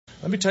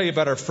Let me tell you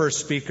about our first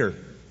speaker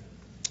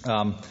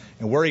and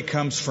where he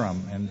comes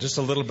from and just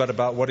a little bit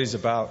about what he's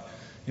about.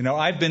 You know,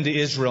 I've been to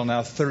Israel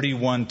now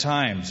 31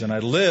 times, and I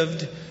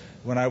lived,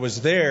 when I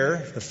was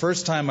there, the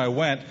first time I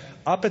went,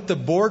 up at the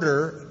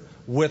border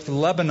with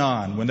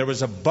Lebanon, when there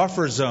was a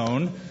buffer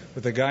zone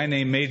with a guy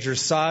named Major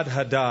Saad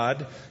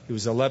Haddad. He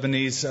was a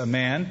Lebanese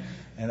man,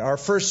 and our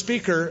first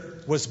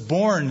speaker was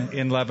born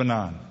in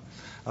Lebanon.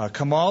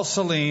 Kamal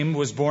Saleem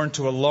was born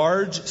to a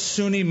large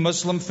Sunni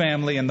Muslim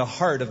family in the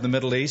heart of the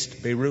Middle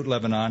East, Beirut,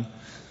 Lebanon.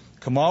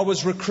 Kamal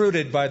was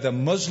recruited by the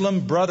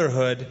Muslim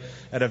Brotherhood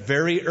at a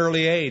very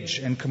early age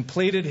and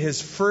completed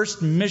his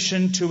first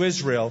mission to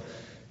Israel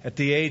at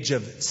the age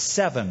of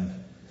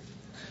 7.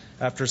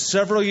 After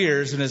several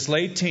years in his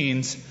late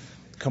teens,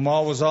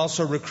 Kamal was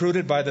also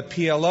recruited by the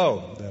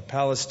PLO, the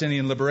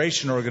Palestinian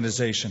Liberation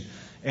Organization,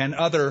 and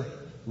other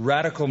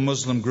radical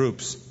Muslim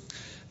groups.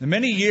 The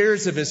many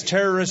years of his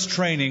terrorist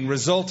training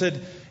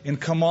resulted in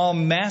Kamal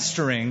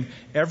mastering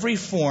every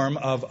form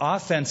of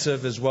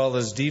offensive as well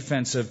as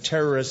defensive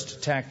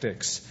terrorist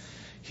tactics.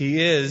 He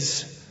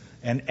is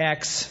an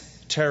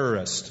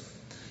ex-terrorist.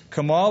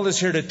 Kamal is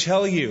here to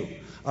tell you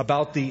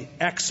about the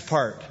X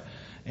part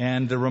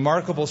and the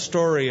remarkable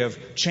story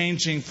of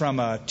changing from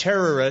a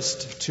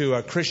terrorist to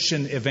a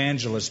Christian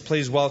evangelist.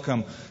 Please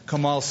welcome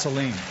Kamal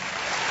Saleem.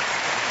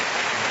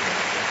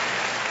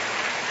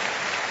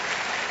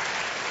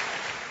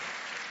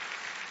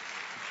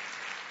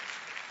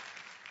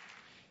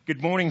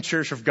 Good morning,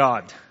 Church of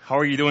God. How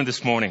are you doing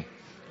this morning?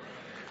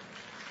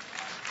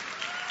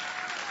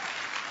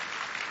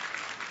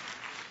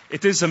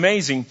 It is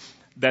amazing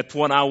that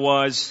when I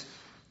was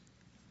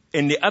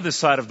in the other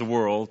side of the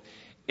world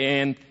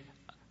and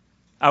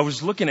I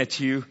was looking at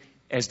you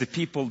as the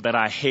people that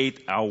I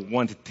hate, I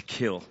wanted to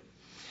kill.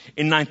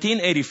 In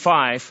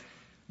 1985,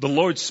 the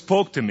Lord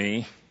spoke to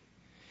me,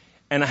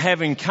 and I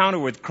have an encounter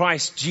with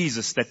Christ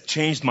Jesus that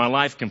changed my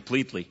life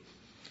completely.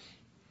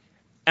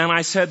 And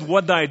I said,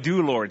 what do I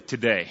do, Lord,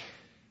 today?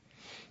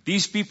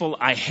 These people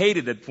I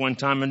hated at one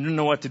time and didn't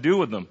know what to do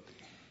with them.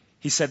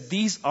 He said,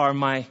 these are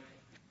my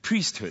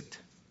priesthood.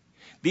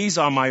 These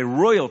are my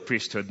royal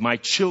priesthood, my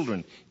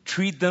children.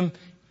 Treat them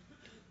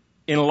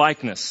in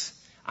likeness.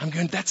 I'm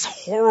going, that's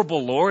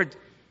horrible, Lord.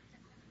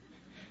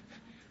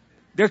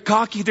 They're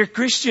cocky, they're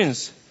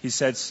Christians. He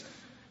says,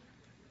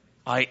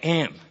 I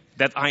am.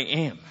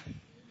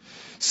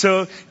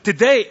 So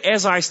today,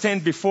 as I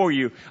stand before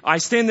you, I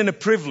stand in a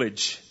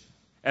privilege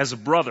as a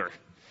brother.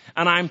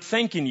 And I'm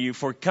thanking you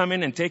for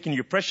coming and taking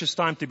your precious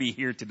time to be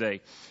here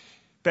today.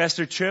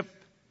 Pastor Chip,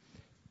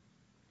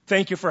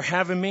 thank you for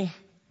having me.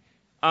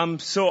 I'm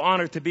so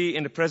honored to be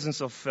in the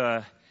presence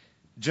of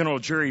General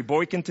Jerry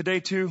Boykin today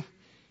too.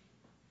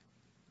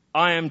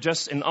 I am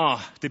just in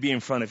awe to be in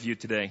front of you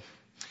today.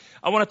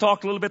 I want to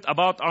talk a little bit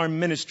about our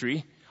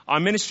ministry. Our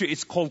ministry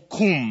is called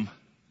Koome.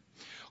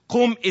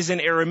 Koome is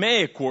an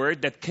Aramaic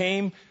word that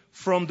came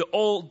from the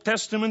Old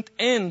Testament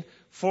and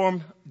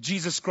from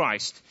Jesus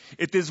Christ.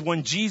 It is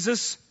when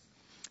Jesus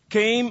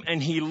came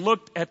and he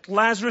looked at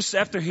Lazarus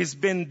after he's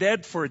been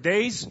dead for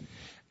days,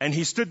 and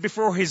he stood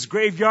before his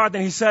graveyard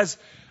and he says,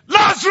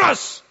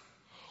 Lazarus,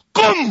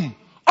 come,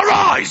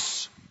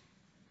 arise!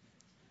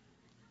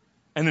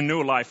 And a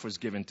new life was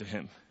given to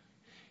him.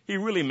 He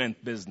really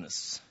meant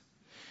business.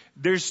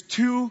 There's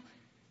two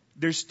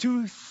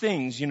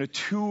things,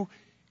 two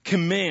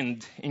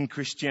command in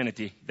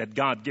Christianity that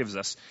God gives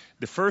us.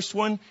 The first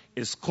one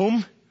is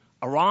come,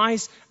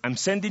 arise, I'm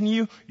sending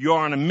you. You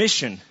are on a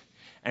mission.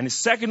 And the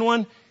second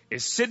one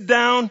is sit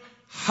down,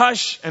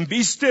 hush, and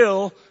be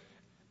still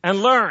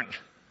and learn.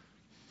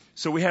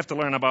 So we have to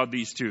learn about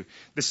these two.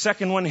 The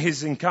second one,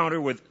 his encounter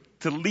with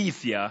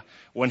Talitha,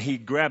 when he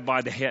grabbed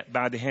by the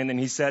hand and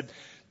he said,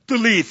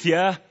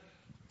 Talitha,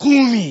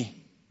 Koome.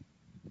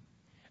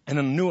 And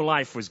a new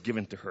life was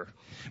given to her.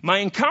 My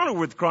encounter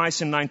with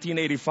Christ in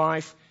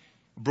 1985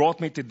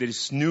 brought me to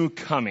this new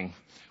coming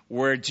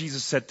where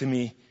Jesus said to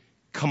me,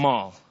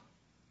 Kamal,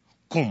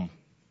 Koome,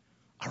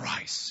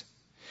 arise.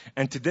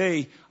 And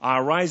today I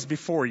arise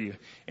before you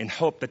in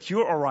hope that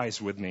you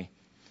arise with me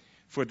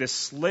for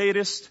this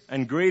latest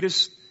and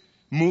greatest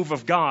move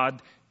of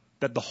God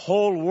that the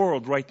whole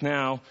world right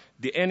now,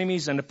 the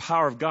enemies and the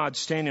power of God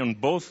standing on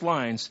both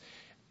lines,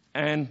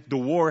 and the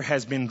war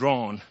has been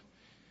drawn.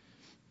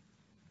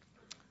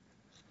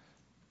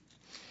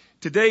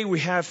 Today we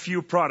have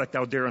few products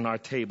out there on our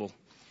table.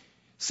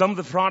 Some of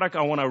the product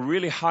I want to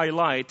really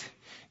highlight.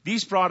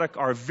 These products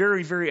are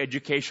very, very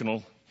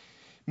educational.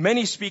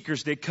 Many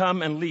speakers, they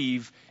come and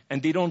leave,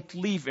 and they don't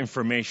leave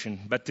information.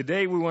 But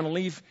today we want to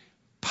leave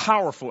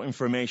powerful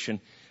information.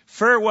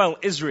 Farewell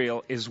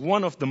Israel is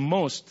one of the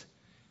most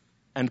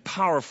and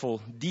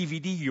powerful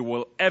DVD you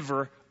will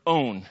ever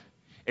own.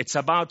 It's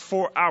about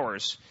 4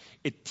 hours.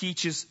 It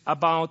teaches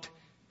about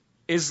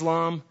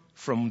Islam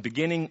from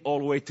beginning all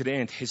the way to the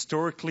end,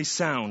 historically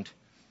sound.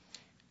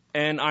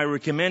 And I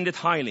recommend it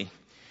highly.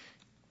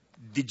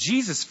 The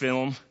Jesus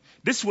film,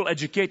 this will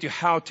educate you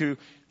how to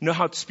know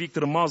how to speak to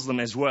the Muslim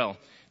as well.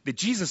 The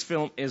Jesus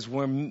film is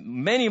where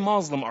many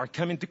Muslims are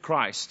coming to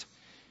Christ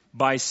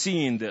by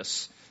seeing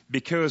this.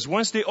 Because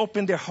once they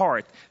open their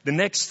heart, the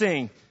next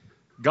thing,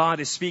 God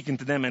is speaking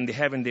to them and they're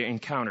having their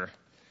encounter.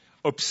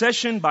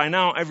 Obsession, by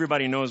now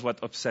everybody knows what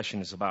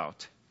obsession is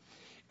about.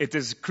 It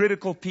is a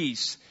critical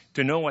piece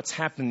to know what's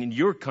happening in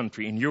your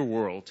country, in your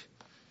world.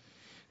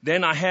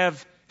 Then I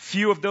have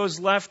few of those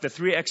left, the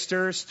three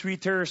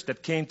terrorists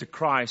that came to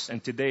Christ,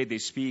 and today they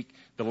speak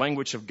the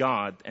language of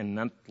God and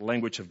not the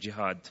language of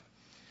jihad.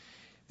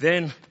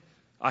 Then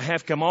I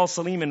have Kamal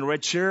Saleem in the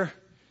red chair.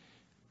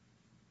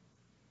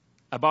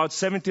 About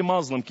 70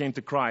 Muslims came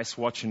to Christ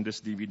watching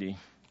this DVD.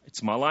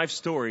 It's my life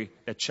story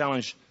that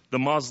challenged the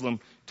Muslim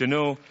to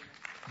know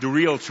the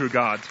real true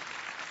God.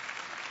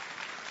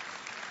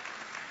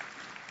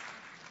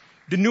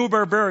 The new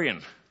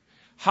barbarian,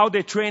 how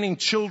they're training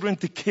children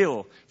to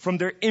kill from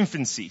their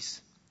infancies.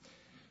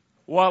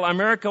 While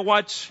America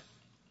watched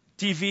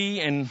TV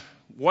and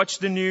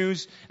watched the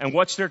news and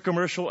watched their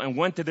commercial and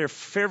went to their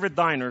favorite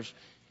diners,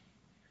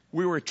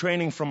 we were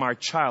training from our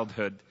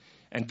childhood.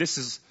 And this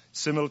is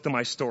similar to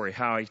my story,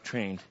 how I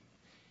trained.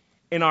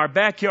 In our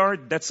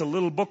backyard, that's a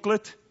little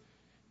booklet.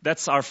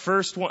 That's our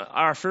first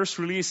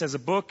release as a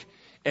book.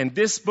 And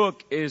this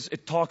book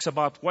it talks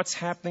about what's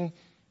happening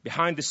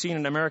behind the scene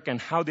in America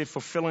and how they're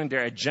fulfilling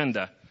their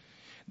agenda.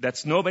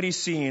 That's nobody's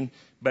seeing,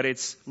 but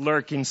it's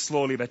lurking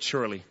slowly but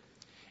surely.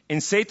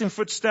 In Satan's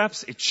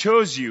footsteps, it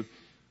shows you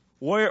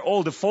where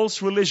all the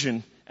false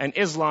religion and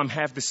Islam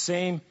have the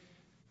same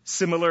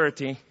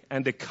similarity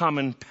and the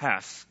common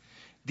path.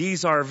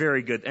 These are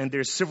very good. And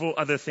there's several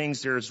other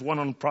things. There's one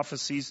on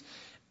prophecies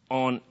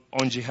on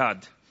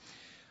jihad.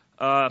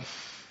 I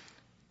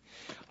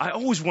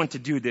always want to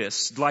do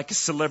this like a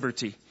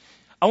celebrity.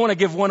 I want to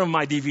give one of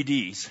my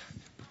DVDs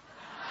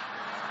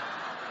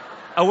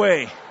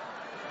away.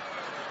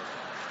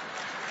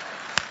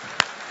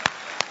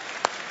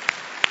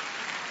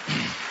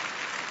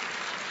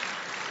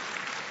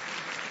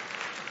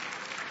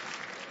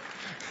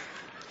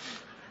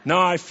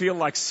 Now I feel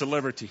like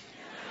celebrity.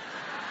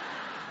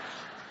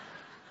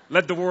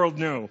 Let the world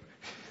know.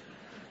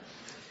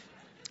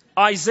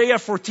 Isaiah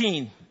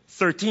 14,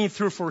 13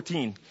 through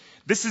 14.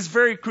 This is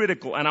very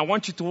critical, and I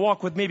want you to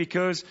walk with me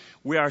because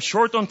we are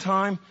short on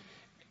time,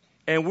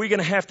 and we're going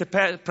to have to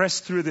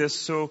press through this.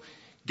 So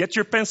get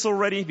your pencil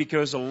ready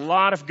because a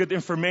lot of good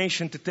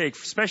information to take,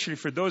 especially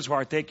for those who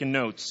are taking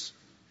notes.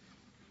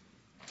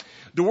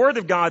 The word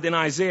of God in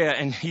Isaiah,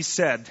 and he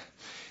said,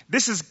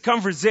 this is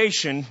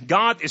conversation.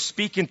 God is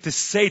speaking to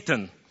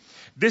Satan.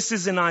 This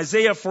is in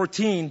Isaiah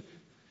 14.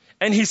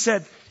 And he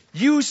said,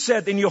 you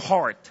said in your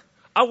heart,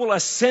 I will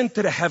ascend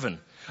to the heaven.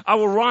 I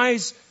will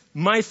rise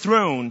my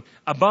throne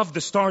above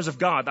the stars of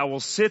God. I will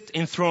sit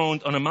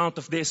enthroned on a mount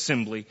of the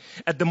assembly.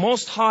 At the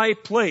most high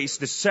place,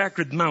 the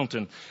sacred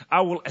mountain,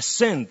 I will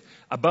ascend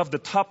above the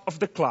top of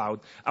the cloud.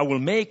 I will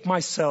make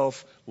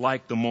myself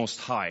like the Most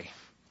High.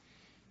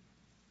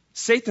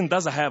 Satan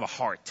doesn't have a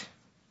heart.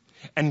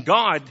 And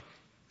God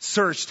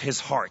searched his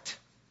heart.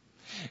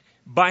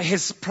 By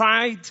his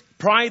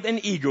pride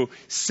and ego,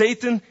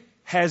 Satan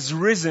has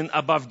risen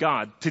above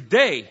God.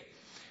 Today,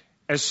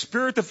 a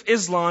spirit of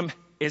Islam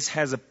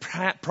has a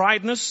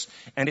prideness,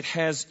 and it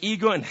has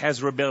ego and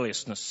has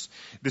rebelliousness.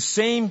 The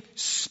same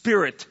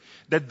spirit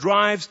that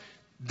drives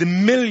the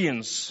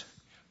millions,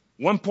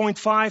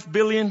 1.5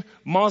 billion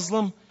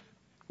Muslim,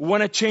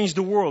 want to change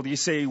the world. You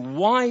say,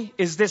 why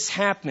is this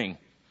happening?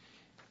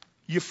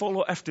 You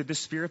follow after the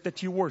spirit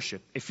that you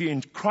worship. If you're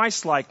in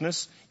Christ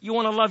likeness, you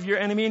want to love your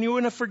enemy and you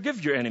want to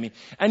forgive your enemy.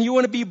 And you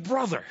want to be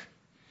brother.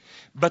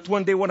 But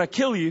when they want to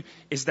kill you,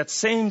 is that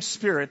same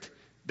spirit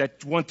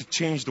that want to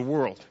change the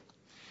world.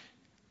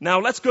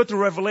 Now let's go to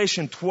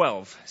Revelation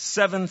 12,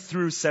 7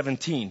 through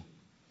 17.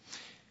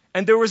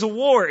 And there was a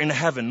war in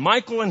heaven.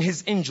 Michael and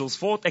his angels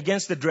fought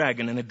against the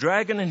dragon, and the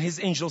dragon and his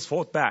angels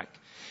fought back.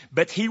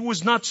 But he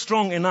was not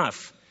strong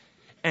enough,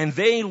 and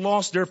they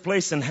lost their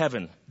place in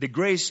heaven. The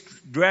great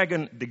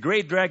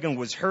dragon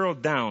was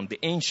hurled down, the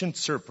ancient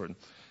serpent,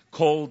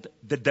 called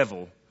the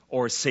devil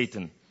or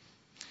Satan.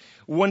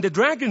 When the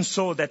dragon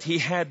saw that he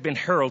had been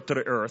hurled to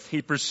the earth,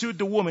 he pursued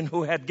the woman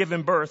who had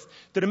given birth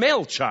to the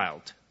male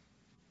child.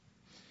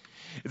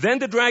 Then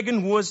the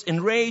dragon was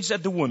enraged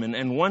at the woman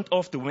and went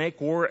off to make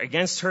war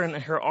against her and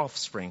her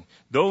offspring,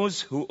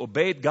 those who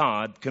obeyed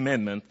God's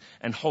commandment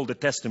and hold the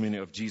testimony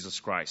of Jesus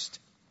Christ.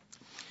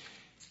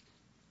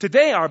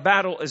 Today our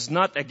battle is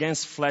not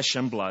against flesh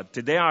and blood.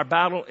 Today our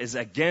battle is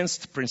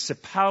against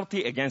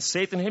principality, against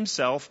Satan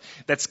himself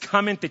that's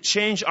coming to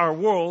change our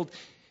world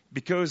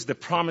because the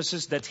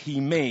promises that he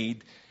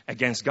made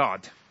against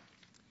God.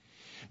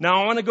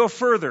 Now I want to go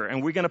further,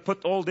 and we're going to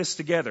put all this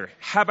together.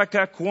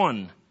 Habakuk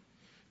 1,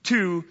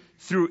 2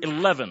 through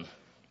 11.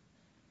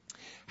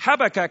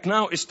 Habakuk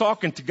now is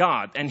talking to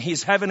God, and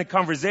he's having a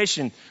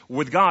conversation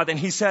with God, and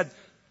he said,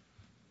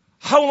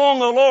 how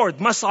long, O Lord,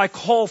 must I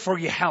call for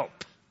your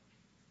help?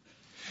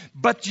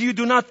 But you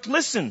do not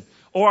listen,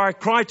 or I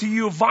cry to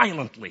you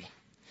violently,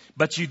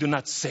 but you do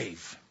not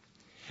save.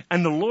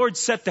 And the Lord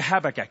said to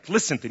Habakuk,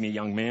 listen to me,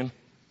 young man.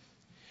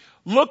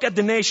 Look at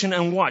the nation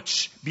and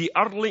watch. Be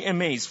utterly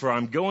amazed, for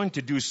I'm going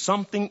to do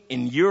something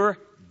in your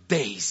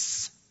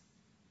days.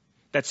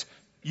 That's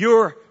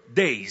your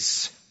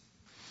days.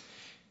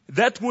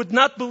 That would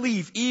not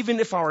believe even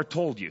if I were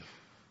told you.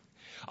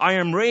 I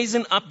am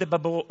raising up the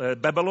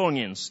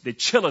Babylonians, the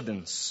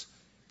Chaldeans,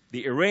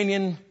 the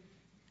Iranian,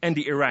 and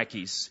the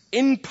Iraqis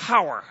in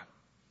power.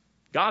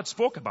 God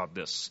spoke about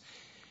this.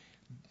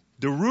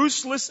 The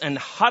ruthless and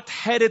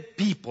hot-headed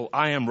people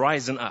I am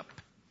rising up.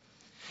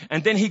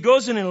 And then he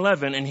goes in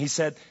 11 and he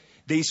said,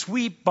 they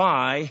sweep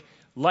by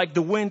like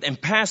the wind and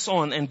pass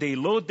on, and they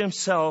load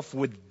themselves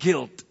with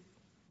guilt.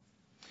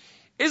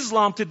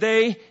 Islam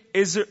today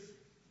is...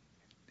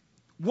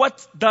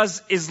 What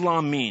does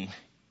Islam mean?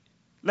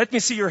 Let me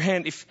see your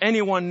hand if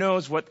anyone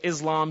knows what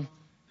Islam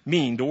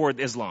means, the word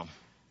Islam.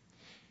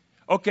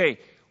 Okay,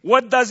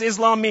 what does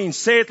Islam mean?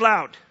 Say it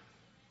loud.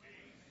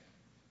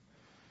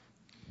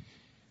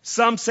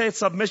 Some say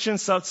submission,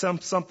 some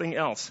something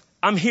else.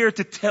 I'm here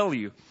to tell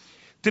you,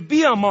 to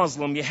be a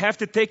Muslim, you have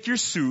to take your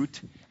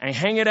suit and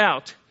hang it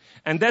out,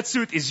 and that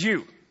suit is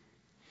you.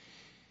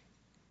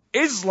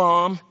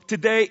 Islam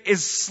today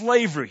is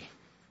slavery.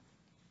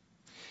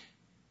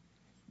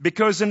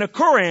 Because in the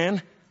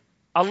Quran,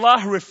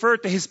 Allah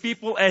referred to His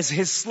people as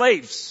His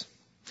slaves.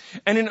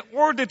 And in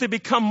order to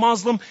become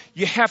Muslim,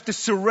 you have to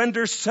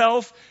surrender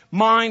self,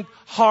 mind,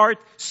 heart,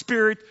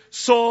 spirit,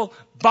 soul,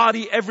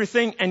 body,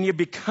 everything, and you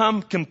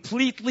become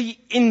completely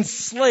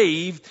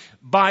enslaved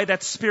by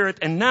that spirit.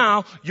 And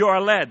now you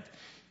are led.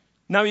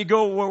 Now you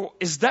go, well,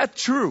 is that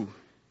true?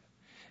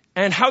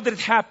 And how did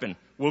it happen?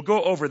 We'll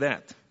go over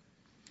that.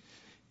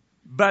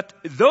 But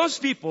those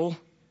people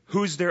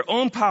whose their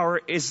own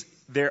power is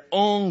their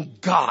own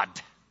God.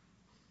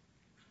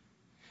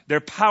 Their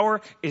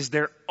power is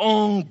their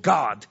own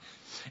God.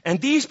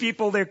 And these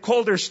people, they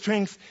call their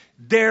strength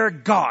their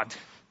God.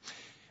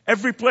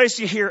 Every place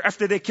you hear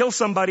after they kill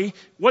somebody,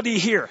 what do you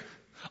hear?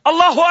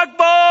 Allahu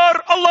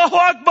Akbar! Allahu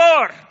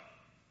Akbar!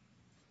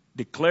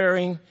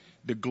 Declaring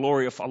the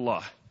glory of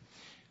Allah.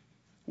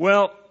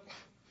 Well,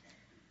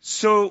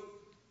 so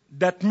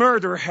that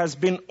murder has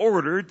been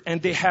ordered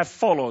and they have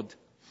followed.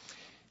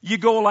 You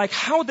go like,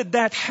 how did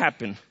that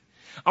happen?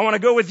 I want to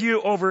go with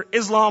you over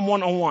Islam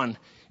 101.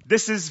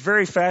 This is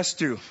very fast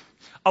too.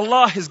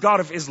 Allah is God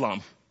of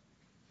Islam.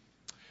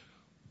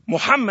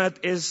 Muhammad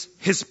is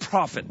His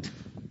prophet.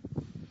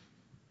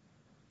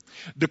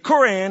 The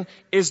Quran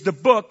is the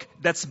book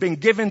that's been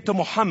given to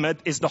Muhammad,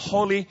 is the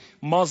holy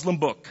Muslim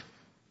book.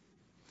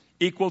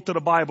 Equal to the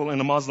Bible in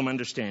the Muslim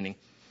understanding.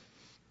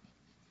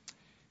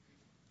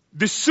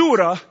 The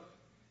surah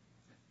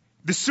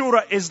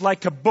is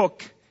like a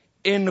book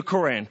in the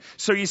Quran.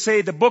 So you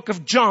say the book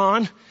of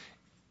John,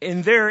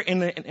 in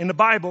the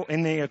Bible,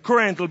 in the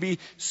Quran, it'll be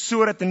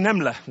Surah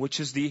An-Namlah, which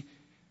is the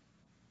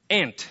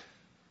ant,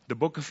 the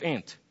book of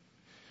ant.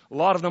 A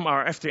lot of them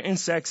are after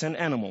insects and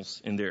animals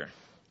in there,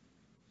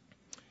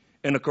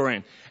 in the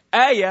Quran.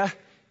 Ayah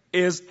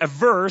is a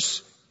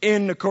verse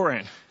in the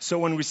Quran. So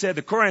when we say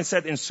the Quran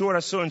said in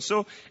Surah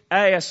so-and-so,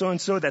 Ayah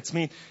so-and-so, that's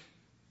mean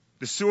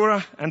the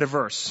Surah and the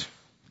verse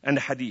and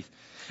the Hadith.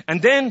 And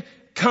then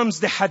comes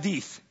the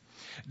Hadith.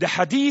 The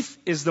Hadith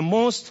is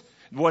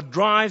what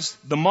drives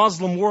the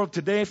Muslim world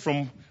today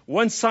from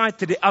one side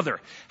to the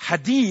other.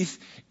 Hadith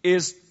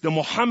is the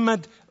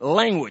Muhammad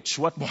language.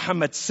 What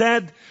Muhammad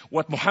said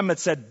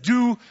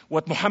do,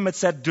 what Muhammad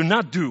said do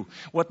not do.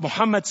 What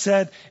Muhammad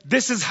said,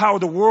 this is how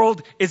the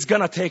world is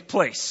going to take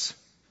place.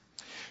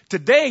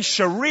 Today,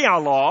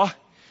 Sharia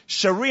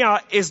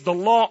is the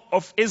law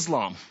of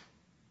Islam.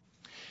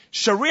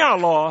 Sharia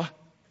law,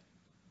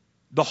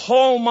 the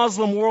whole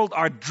Muslim world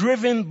are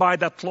driven by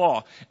that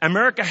law.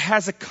 America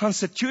has a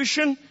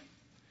constitution.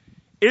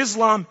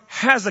 Islam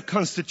has a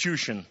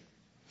constitution.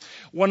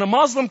 When a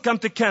Muslim come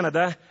to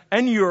Canada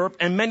and Europe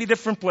and many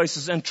different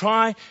places and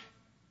try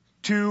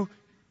to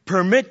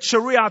permit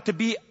Sharia to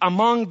be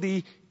among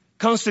the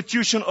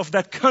constitution of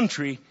that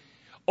country,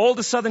 all of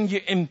a sudden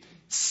you're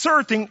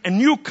inserting a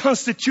new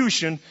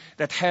constitution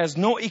that has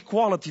no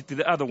equality to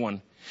the other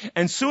one.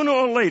 And sooner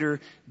or later,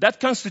 that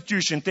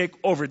constitution take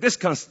over this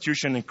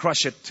constitution and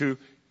crush it to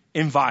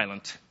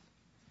inviolate.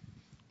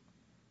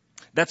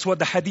 That's what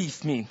the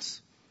Hadith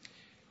means.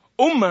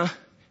 Ummah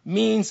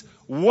means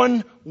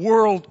one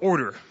world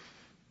order.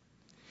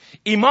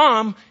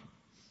 Imam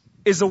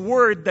is a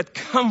word that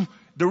comes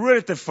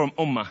derivative from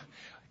Ummah.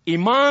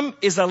 Imam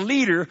is a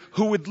leader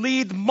who would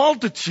lead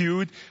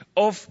multitude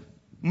of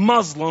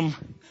Muslim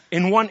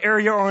in one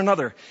area or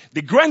another.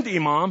 The Grand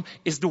Imam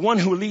is the one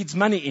who leads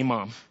many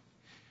Imam.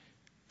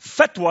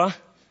 Fatwa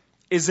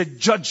is a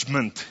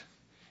judgment.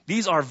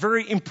 These are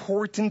very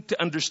important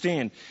to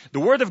understand. The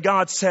Word of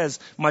God says,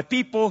 my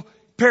people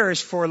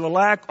perish for the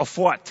lack of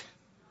what?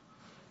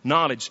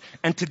 Knowledge.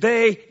 And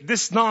today,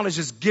 this knowledge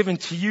is given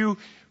to you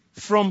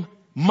from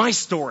my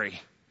story.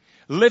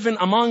 Living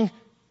among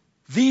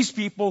these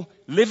people,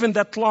 living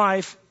that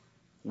life,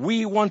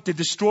 we want to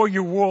destroy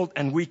your world,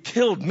 and we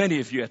killed many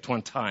of you at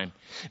one time.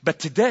 But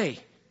today,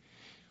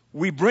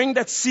 we bring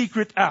that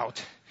secret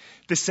out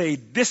to say,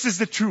 this is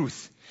the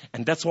truth.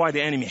 And that's why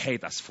the enemy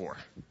hates us for.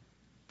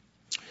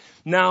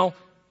 Now,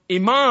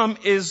 Imam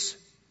is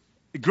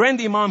the Grand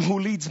Imam who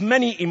leads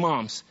many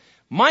Imams.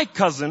 My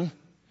cousin,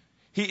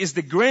 he is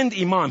the grand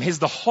imam. He's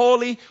the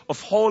holy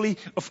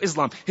of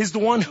Islam. He's the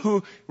one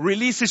who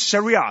releases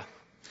Sharia.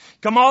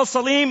 Kamal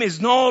Saleem is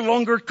no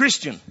longer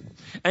Christian.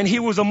 And he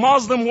was a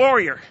Muslim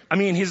warrior.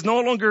 He's no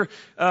longer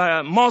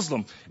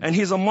Muslim. And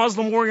he's a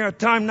Muslim warrior at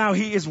the time now.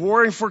 He is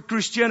warring for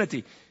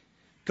Christianity.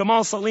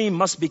 Kamal Saleem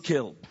must be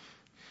killed.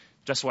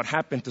 Just what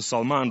happened to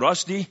Salman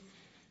Rushdie,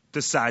 to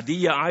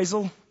Saadiya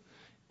Aysel,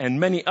 and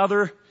many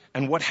other.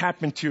 And what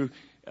happened to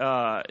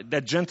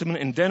that gentleman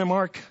in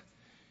Denmark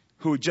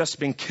who had just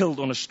been killed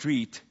on the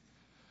street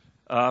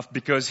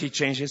because he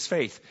changed his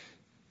faith.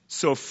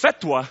 So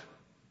fatwa,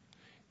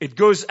 it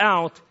goes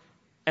out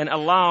and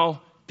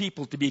allow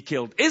people to be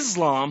killed.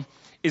 Islam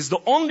is the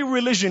only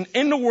religion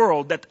in the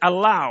world that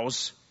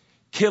allows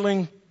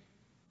killing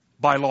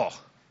by law,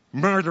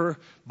 murder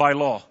by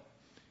law.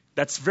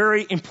 That's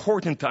very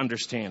important to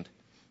understand.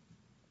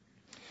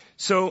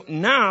 So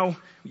now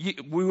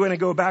we want to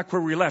go back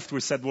where we left.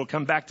 We said we'll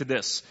come back to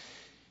this.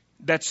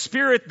 That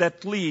spirit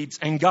that leads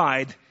and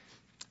guides,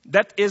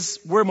 that is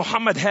where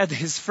Muhammad had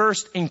his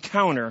first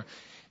encounter.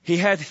 He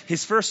had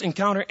his first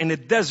encounter in a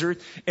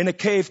desert, in a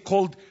cave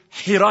called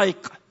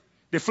Hiraik,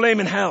 the flame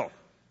in hell.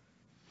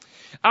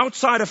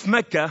 Outside of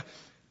Mecca,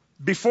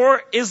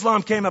 before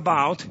Islam came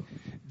about,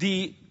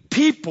 the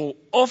people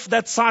of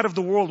that side of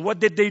the world, what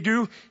did they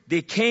do?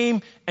 They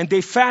came and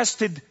they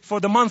fasted for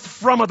the month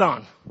of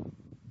Ramadan.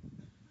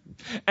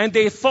 And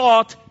they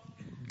thought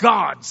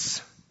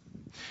gods,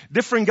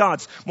 different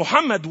gods.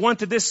 Muhammad went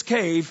to this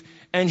cave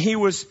and he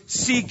was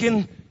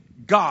seeking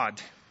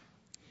God.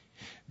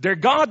 Their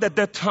God at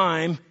that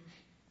time,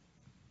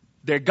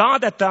 the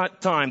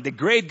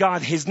great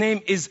God, his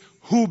name is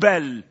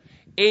Hubal.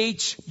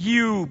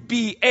 Hubaal.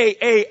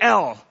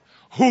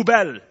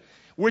 Hubal.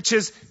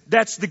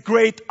 That's the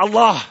great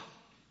Allah.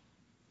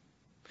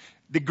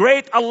 The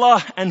great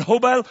Allah and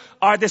Hubal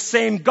are the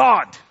same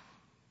God.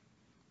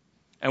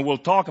 And we'll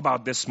talk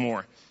about this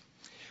more.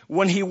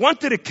 When he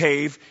went to the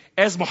cave,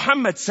 as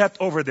Muhammad sat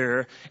over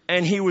there,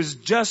 and he was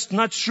just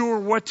not sure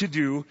what to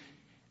do,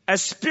 a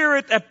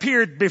spirit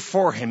appeared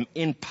before him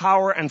in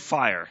power and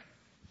fire.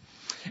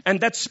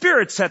 And that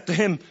spirit said to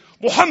him,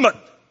 Muhammad,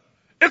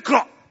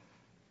 Iqra.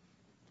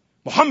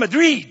 Muhammad,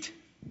 read.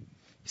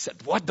 He said,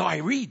 what do I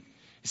read?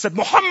 He said,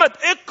 Muhammad,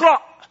 Iqra.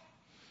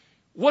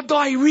 What do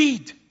I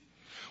read?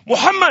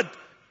 Muhammad,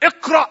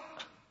 Iqra.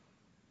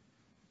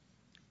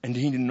 And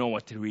he didn't know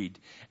what to read.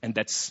 And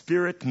that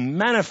spirit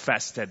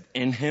manifested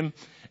in him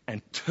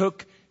and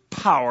took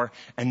power.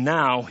 And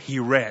now he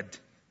read.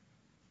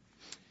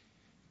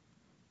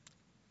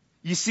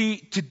 You see,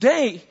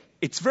 today,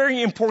 it's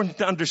very important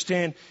to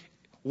understand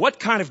what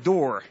kind of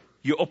door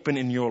you open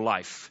in your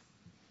life.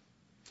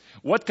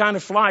 What kind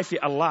of life you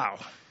allow.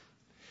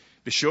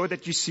 The show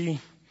that you see,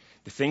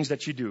 the things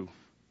that you do.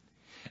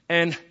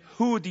 And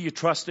who do you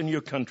trust in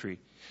your country?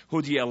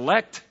 Who do you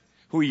elect?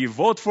 Who you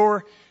vote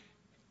for?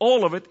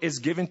 All of it is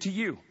given to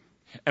you.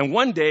 And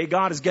one day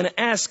God is going to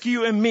ask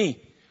you and me,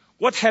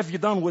 what have you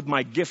done with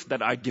my gift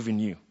that I've given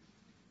you?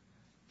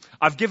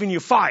 I've given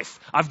you 5.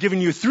 I've given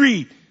you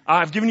 3.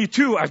 I've given you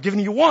 2. I've given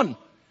you 1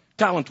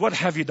 talent. What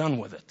have you done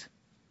with it?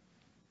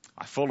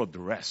 I followed the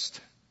rest.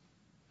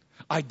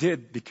 I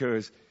did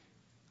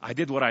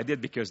what I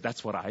did because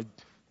that's what I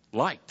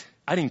liked.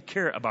 I didn't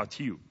care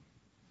about you.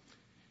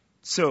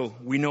 So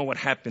we know what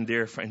happened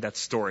there in that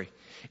story.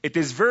 It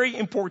is very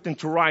important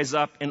to rise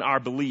up in our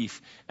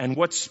belief and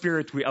what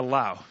spirit we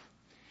allow.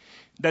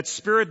 That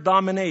spirit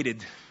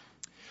dominated.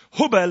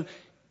 Hubal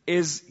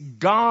is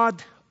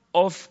God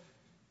of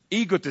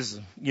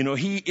egotism.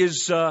 He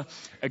is a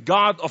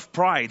God of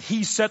pride.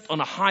 He sat on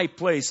a high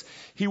place.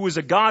 He was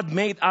a God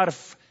made out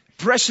of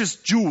precious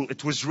jewel.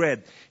 It was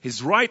red.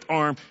 His right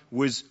arm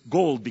was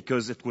gold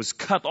because it was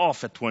cut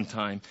off at one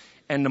time.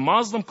 And the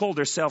Muslim called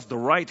herself the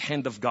right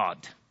hand of God.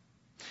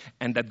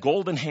 And that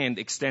golden hand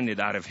extended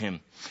out of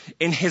him.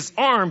 In his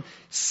arm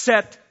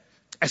sat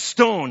a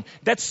stone.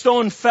 That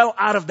stone fell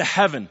out of the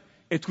heaven.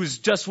 It was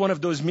just one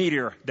of those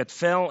meteors that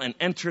fell and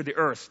entered the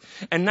earth.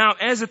 And now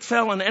as it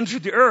fell and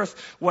entered the earth,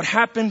 what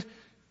happened?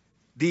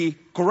 The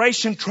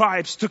Quraysh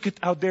tribes took it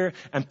out there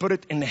and put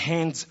it in the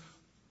hands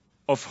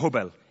of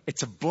Hubal.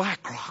 It's a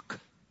black rock.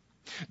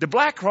 The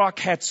black rock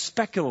had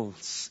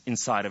speckles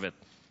inside of it,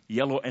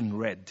 yellow and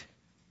red.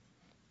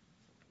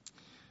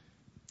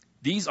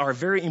 These are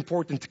very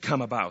important to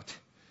come about.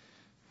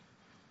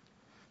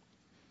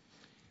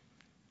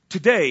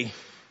 Today,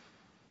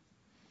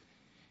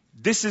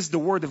 this is the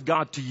word of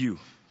God to you.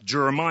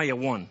 Jeremiah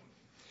 1,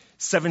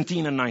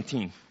 17 and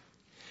 19.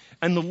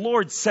 And the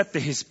Lord said to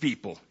his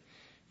people,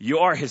 you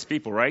are his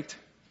people, right?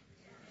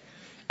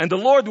 And the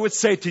Lord would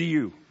say to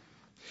you,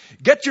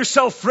 get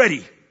yourself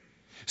ready.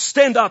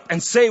 Stand up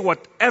and say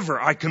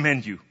whatever I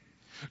command you.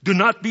 Do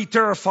not be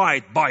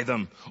terrified by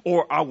them,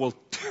 or I will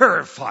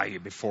terrify you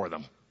before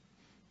them.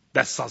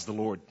 That says the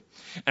Lord.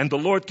 And the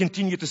Lord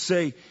continued to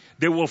say,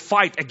 they will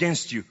fight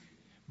against you,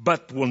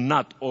 but will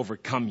not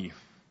overcome you.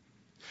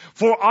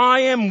 For I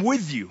am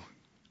with you,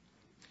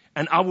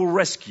 and I will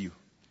rescue,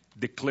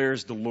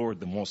 declares the Lord,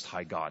 the Most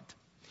High God.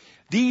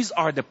 These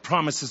are the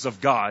promises of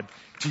God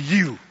to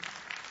you.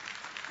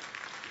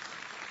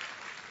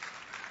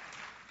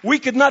 We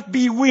could not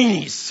be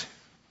weenies.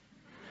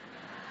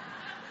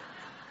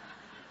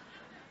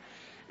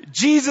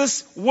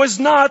 Jesus was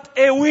not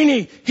a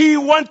weenie. He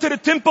went to the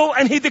temple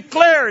and he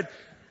declared,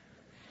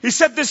 he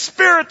said, the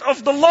Spirit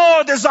of the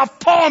Lord is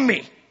upon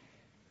me.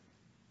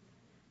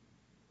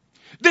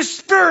 The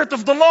Spirit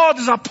of the Lord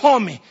is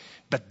upon me.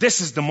 But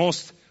this is the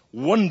most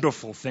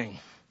wonderful thing.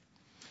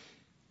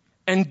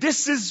 And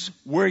this is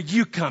where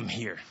you come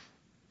here.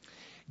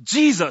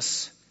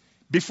 Jesus,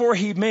 before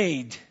he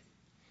made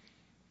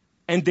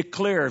and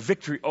declared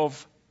victory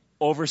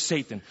over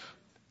Satan,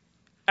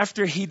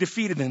 after he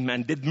defeated him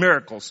and did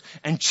miracles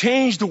and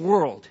changed the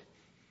world,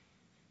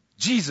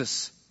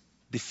 Jesus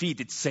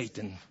defeated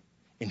Satan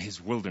in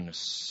his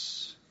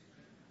wilderness.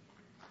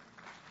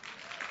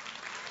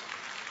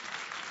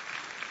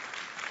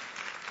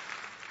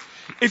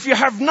 If you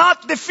have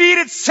not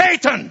defeated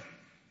Satan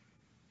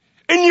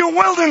in your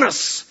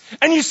wilderness,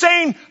 and you're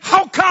saying,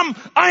 how come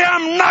I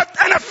am not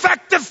an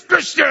effective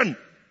Christian?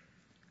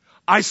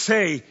 I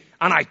say,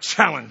 and I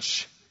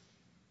challenge,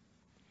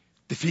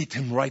 defeat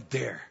him right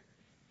there,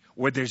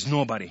 where there's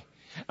nobody.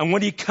 And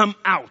when you come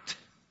out,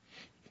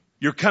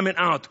 your coming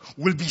out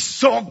will be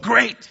so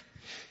great.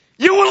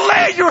 You will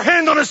lay your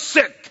hand on a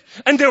sick,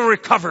 and they will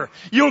recover.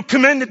 You'll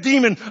command the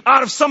demon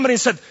out of somebody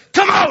and said,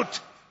 come out!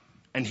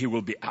 And he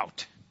will be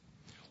out.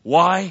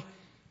 Why?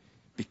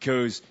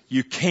 Because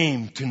you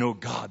came to know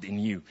God in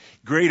you.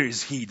 Greater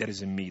is he that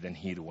is in me than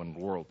he that was in the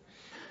world.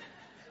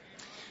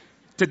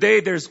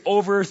 Today there's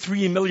over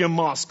 3 million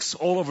mosques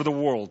all over the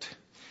world.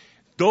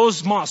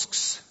 Those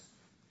mosques,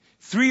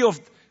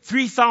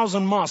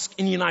 3,000 mosques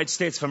in the United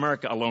States of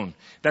America alone.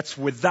 That's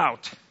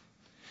without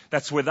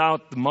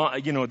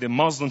the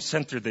Muslim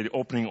center that they're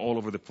opening all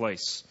over the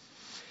place.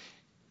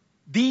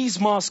 These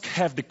mosques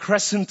have the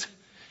crescent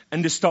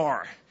and the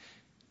star.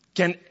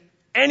 Can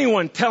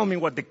anyone tell me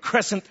what the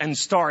crescent and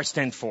star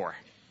stand for?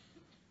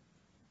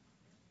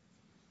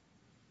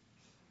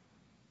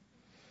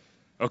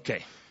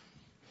 Okay.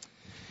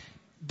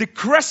 The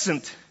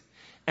crescent,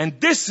 and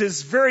this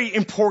is very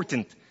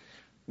important.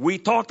 We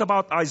talked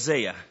about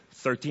Isaiah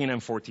 13,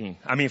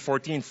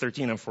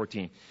 13, and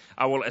 14.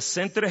 I will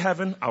ascend to the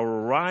heaven. I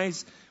will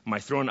rise my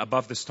throne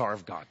above the star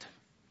of God.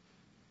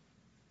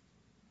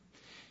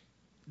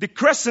 The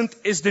crescent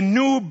is the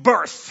new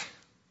birth,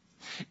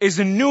 is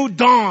the new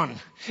dawn,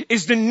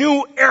 is the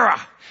new era,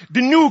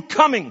 the new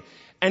coming.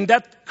 And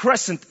that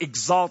crescent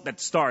exalts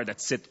that star that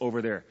sits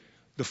over there,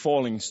 the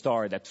falling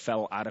star that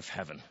fell out of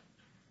heaven.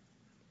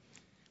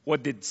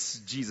 What did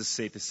Jesus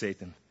say to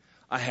Satan?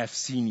 I have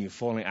seen you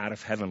falling out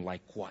of heaven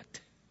like what?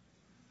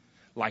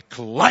 Like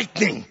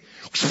lightning.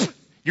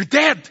 You're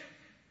dead.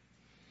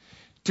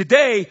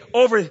 Today,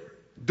 over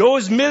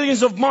those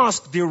millions of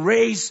mosques, they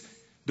raise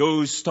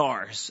those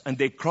stars and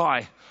they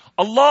cry,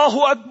 Allahu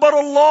Akbar,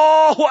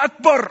 Allahu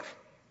Akbar.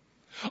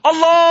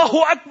 Allahu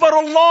Akbar,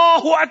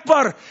 Allahu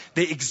Akbar.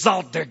 They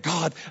exalt their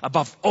God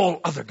above all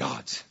other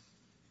gods.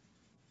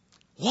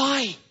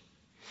 Why?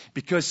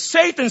 Because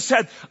Satan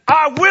said,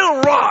 I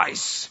will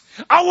rise.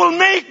 I will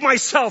make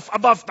myself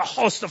above the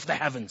host of the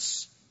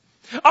heavens.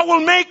 I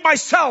will make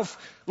myself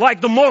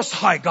like the Most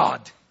High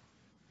God.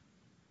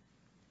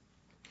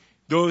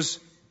 Those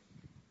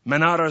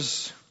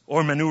menorahs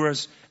or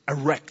menorahs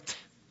erect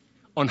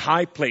on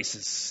high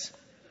places.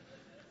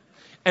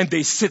 And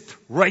they sit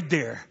right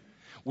there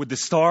with the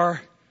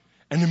star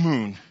and the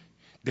moon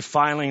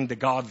defiling the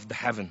God of the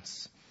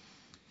heavens.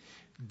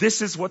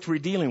 This is what we're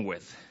dealing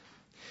with.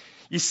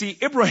 You see,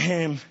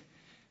 Abraham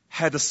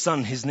had a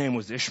son. His name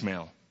was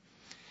Ishmael.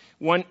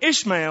 When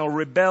Ishmael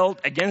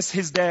rebelled against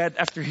his dad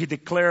after he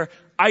declared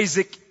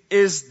Isaac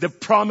is the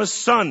promised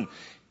son,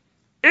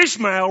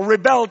 Ishmael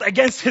rebelled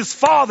against his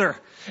father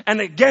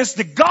and against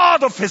the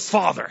God of his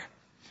father.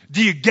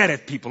 Do you get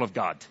it, people of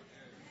God?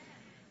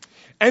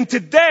 And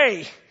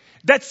today,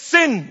 that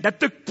sin that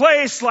took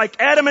place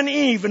like Adam and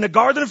Eve in the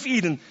Garden of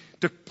Eden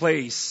took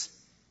place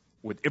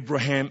with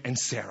Abraham and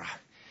Sarah.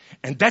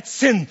 And that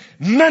sin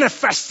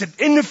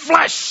manifested in the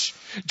flesh,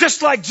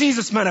 just like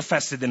Jesus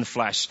manifested in the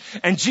flesh.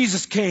 And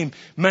Jesus came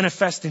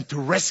manifesting to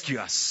rescue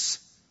us.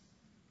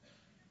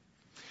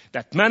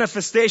 That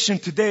manifestation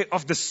today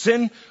of the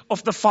sin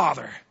of the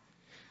Father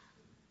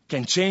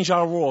can change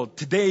our world.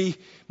 Today,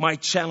 my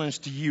challenge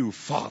to you,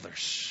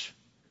 fathers,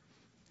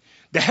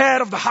 the head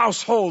of the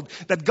household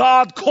that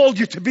God called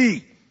you to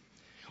be.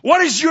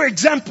 What is your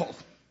example?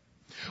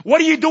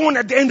 What are you doing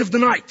at the end of the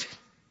night?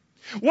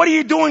 What are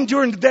you doing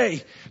during the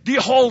day? Do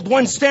you hold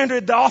one standard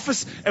at the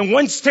office and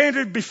one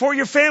standard before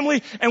your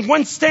family and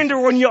one standard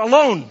when you're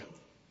alone?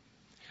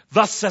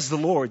 Thus says the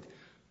Lord,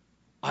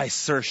 I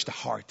search the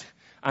heart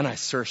and I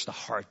search the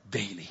heart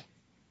daily.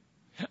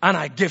 And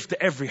I give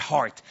to every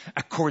heart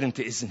according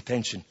to his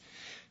intention.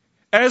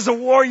 As a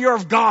warrior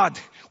of God,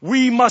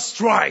 we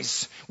must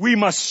rise. We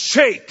must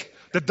shake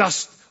the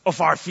dust of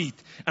our feet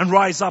and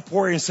rise up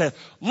warrior and say,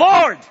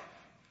 Lord,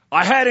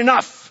 I had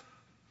enough.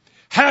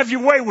 Have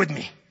your way with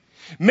me.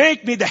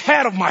 Make me the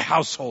head of my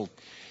household.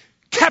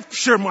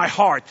 Capture my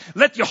heart.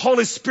 Let your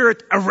Holy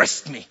Spirit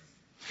arrest me,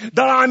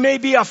 that I may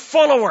be a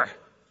follower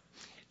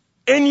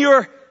in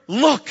your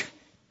look.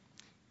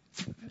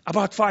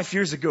 About 5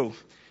 years ago,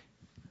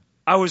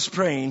 I was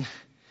praying.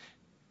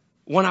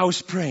 When I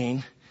was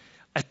praying,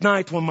 at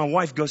night when my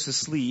wife goes to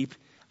sleep,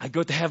 I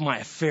go to have my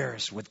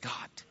affairs with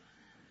God.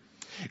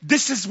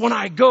 This is when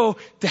I go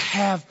to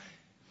have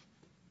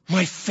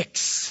my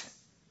fix.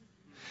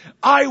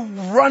 I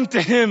run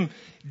to Him,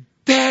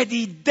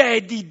 Daddy,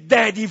 Daddy,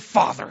 Daddy,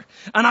 Father.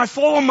 And I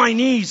fall on my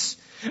knees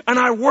and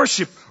I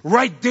worship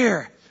right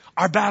there.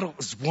 Our battle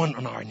is won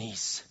on our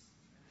knees.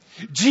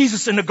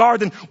 Jesus in the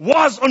garden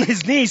was on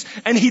His knees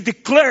and He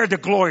declared the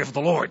glory of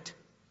the Lord.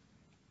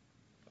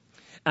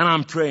 And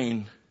I'm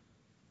praying.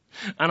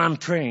 And I'm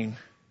praying.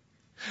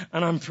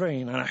 And I'm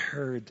praying. And I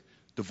heard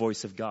the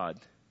voice of God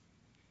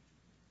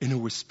in a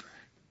whisper.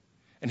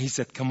 And He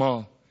said,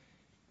 Kamal,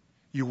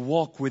 you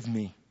walk with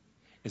me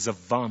is a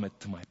vomit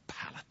to my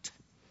palate.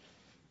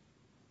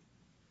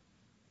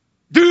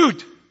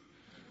 Dude,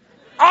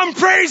 I'm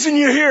praising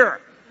you here.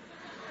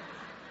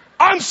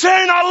 I'm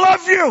saying I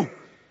love you.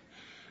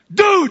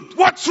 Dude,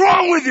 what's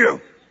wrong with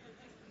you?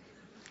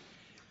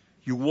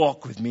 You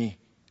walk with me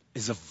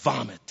is a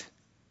vomit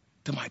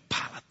to my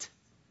palate.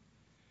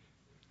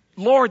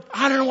 Lord,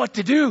 I don't know what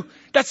to do.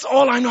 That's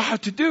all I know how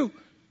to do.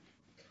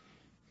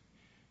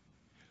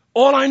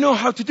 All I know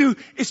how to do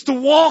is to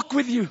walk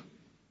with you.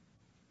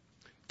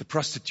 The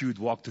prostitute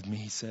walked with me,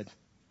 he said.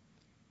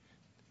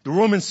 The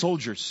Roman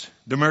soldiers,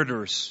 the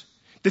murderers,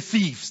 the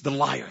thieves, the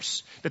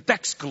liars, the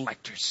tax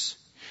collectors.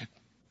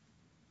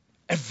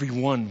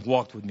 Everyone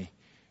walked with me.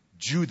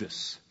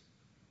 Judas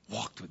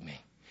walked with me.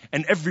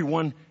 And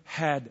everyone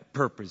had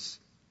purpose.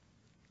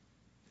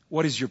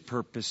 What is your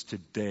purpose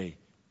today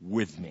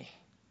with me?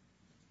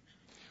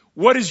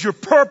 What is your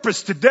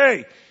purpose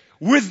today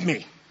with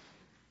me?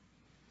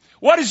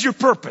 What is your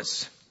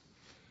purpose?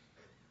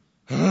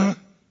 Huh?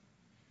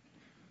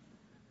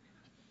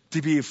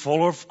 To be a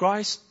follower of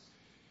Christ?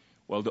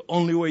 Well, the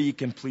only way you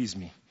can please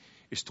me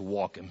is to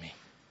walk in me.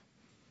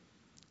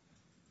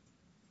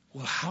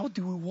 Well, how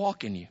do we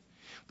walk in you?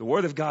 The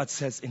Word of God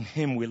says, in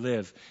Him we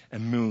live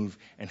and move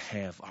and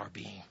have our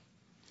being.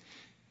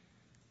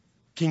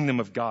 Kingdom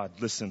of God,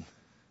 listen.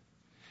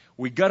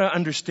 We got to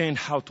understand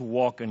how to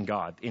walk in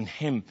God. In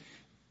Him,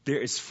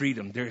 there is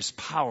freedom, there is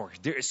power,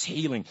 there is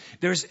healing,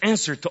 there is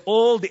answer to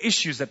all the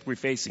issues that we're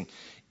facing.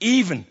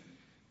 Even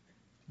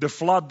the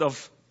flood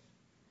of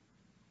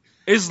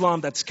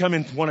Islam that's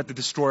coming wanted to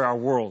destroy our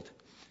world.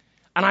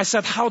 And I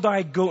said, how do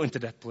I go into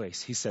that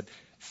place? He said,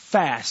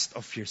 fast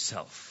of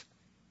yourself.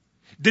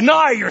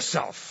 Deny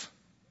yourself.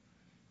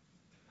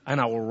 And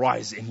I will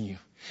rise in you.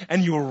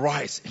 And you will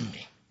rise in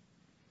me.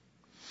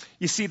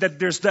 You see that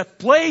there's that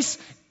place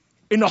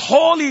in the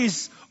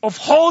holies of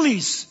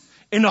holies.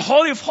 In the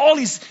Holy of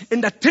Holies,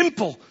 in the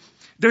temple.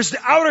 There's the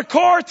outer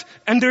court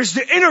and there's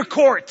the inner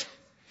court.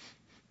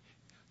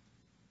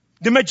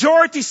 The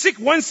majority,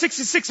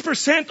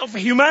 166% of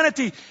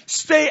humanity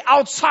stay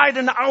outside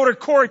in the outer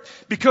court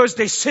because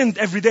they sinned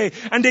every day.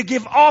 And they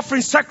give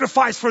offering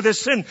sacrifice for their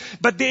sin.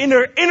 But the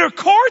inner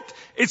court,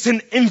 it's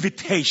an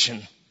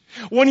invitation.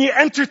 When you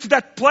enter to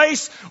that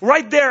place,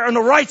 right there on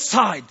the right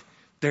side,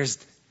 there's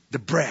the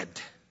bread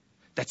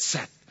that's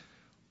set.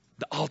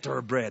 The altar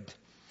of bread.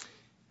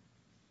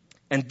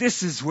 And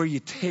this is where you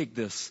take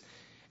this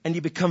and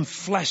you become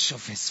flesh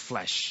of His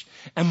flesh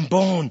and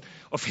bone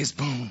of His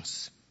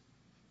bones.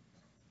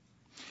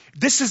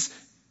 This is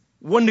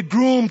when the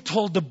groom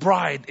told the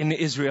bride in the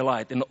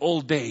Israelite in the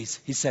old days,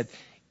 he said,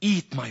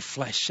 eat my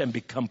flesh and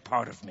become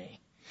part of me.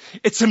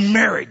 It's a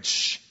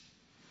marriage.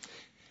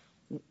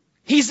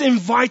 He's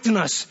inviting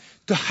us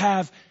to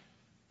have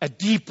a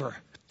deeper,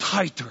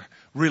 tighter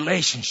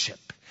relationship.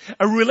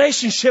 A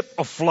relationship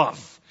of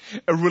love.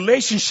 A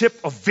relationship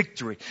of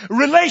victory. A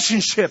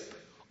relationship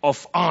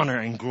of honor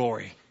and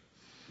glory.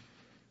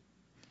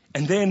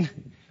 And then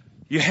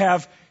you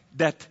have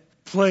that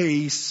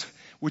place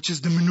which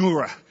is the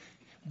menorah.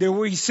 There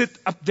where you sit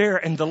up there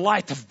and the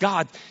light of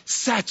God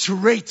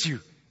saturates you.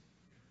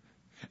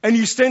 And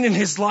you stand in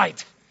His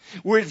light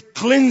where it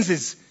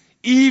cleanses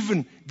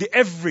even the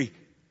every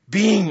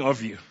being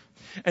of you.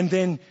 And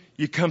then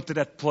you come to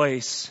that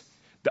place,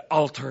 the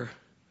altar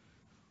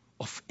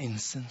of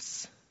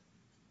incense.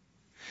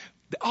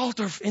 The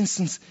altar of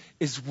incense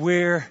is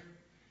where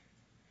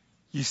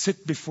you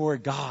sit before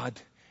God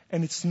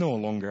and it's no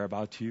longer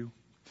about you.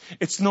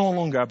 It's no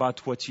longer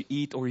about what you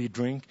eat or you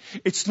drink.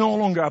 It's no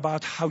longer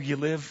about how you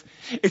live.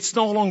 It's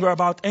no longer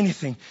about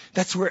anything.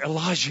 That's where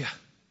Elijah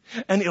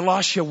and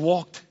Elisha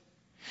walked.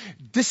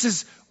 This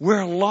is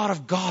where a lot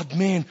of God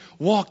men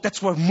walked.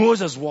 That's where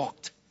Moses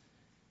walked.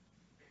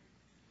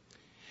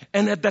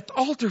 And at that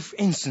altar of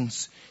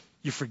incense,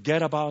 you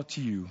forget about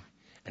you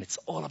and it's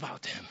all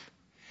about Him.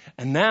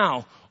 And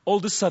now, all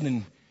of a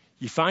sudden,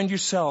 you find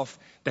yourself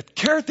that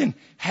curtain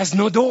has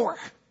no door.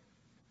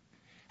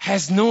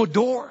 Has no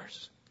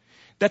doors.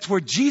 That's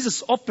where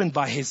Jesus opened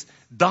by His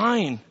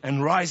dying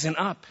and rising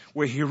up.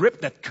 Where He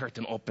ripped that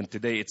curtain open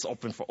today. It's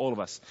open for all of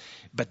us.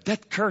 But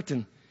that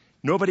curtain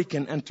Nobody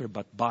can enter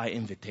but by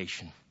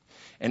invitation.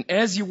 And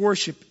as you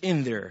worship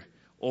in there,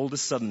 all of a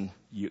sudden,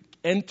 you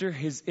enter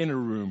his inner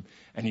room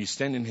and you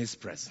stand in his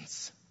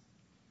presence.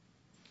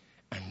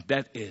 And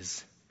that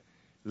is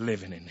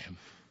living in him.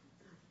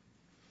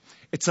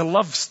 It's a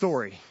love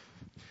story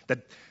that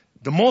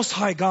the Most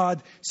High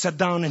God sat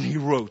down and he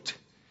wrote.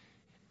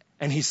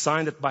 And he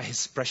signed it by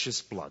his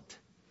precious blood.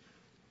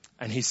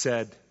 And he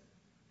said,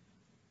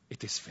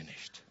 it is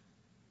finished.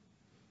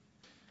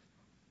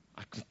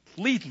 I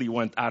completely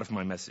went out of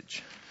my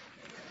message.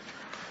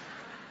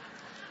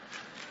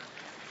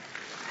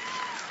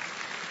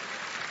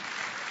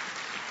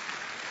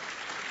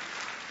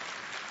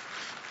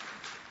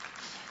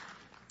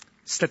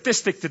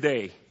 Statistic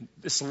today.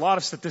 There's a lot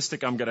of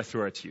statistic I'm going to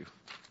throw at you.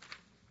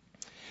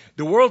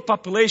 The world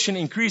population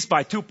increased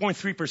by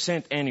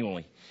 2.3%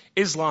 annually.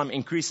 Islam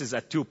increases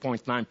at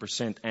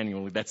 2.9%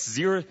 annually. That's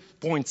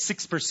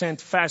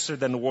 0.6% faster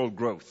than the world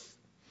growth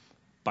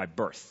by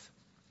birth.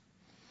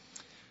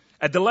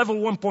 At the level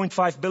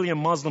 1.5 billion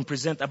Muslims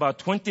present about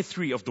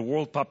 23% of the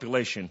world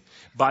population.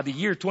 By the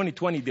year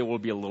 2020, they will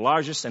be the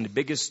largest and the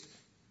biggest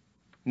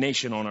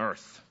nation on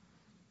earth.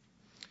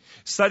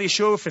 Studies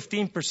show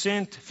 15 to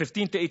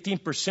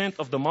 18%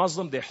 of the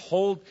Muslims, they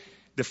hold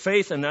the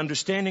faith and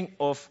understanding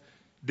of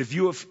the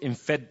view of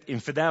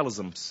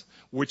infidelism,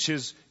 which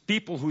is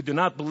people who do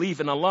not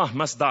believe in Allah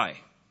must die.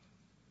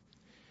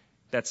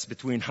 That's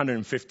between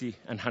 150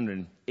 and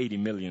 180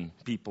 million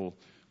people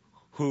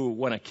who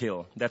want to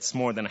kill. That's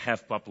more than a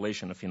half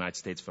population of the United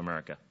States of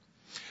America.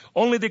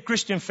 Only the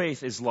Christian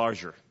faith is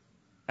larger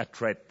at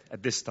threat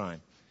at this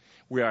time.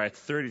 We are at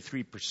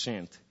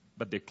 33%,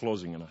 but they're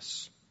closing on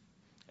us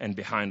and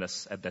behind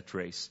us at that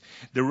race.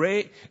 The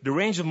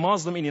range of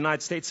Muslims in the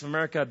United States of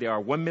America, there are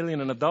 1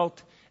 million in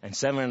adult and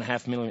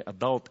 7.5 million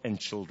adult and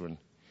children.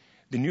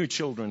 The new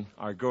children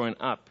are growing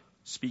up,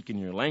 speaking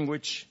your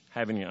language,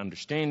 having your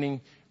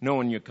understanding,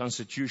 knowing your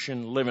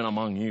constitution, living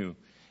among you,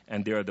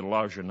 and they are the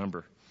larger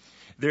number.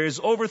 There is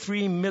over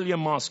 3 million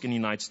mosques in the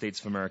United States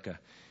of America.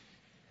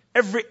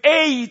 Every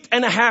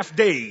 8.5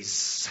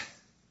 days,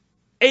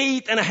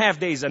 8.5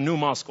 days, a new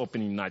mosque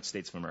open in the United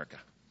States of America.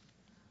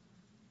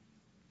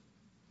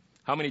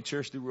 How many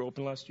churches did we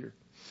open last year?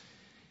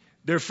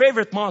 Their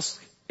favorite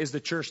mosque is the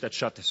church that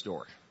shut its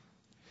door.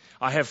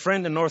 I have a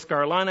friend in North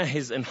Carolina.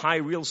 He's in high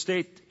real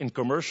estate, in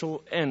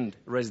commercial and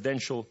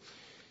residential.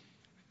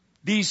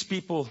 These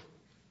people,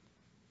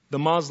 the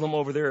Muslim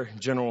over there,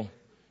 general,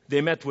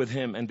 they met with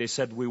him and they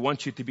said, we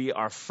want you to be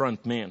our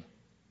front man.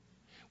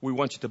 We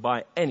want you to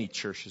buy any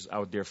churches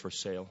out there for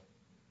sale.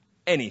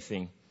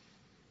 Anything.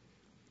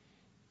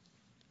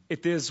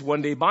 It is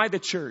when they buy the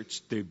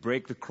church, they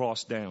break the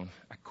cross down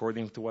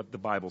according to what the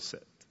Bible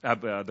said,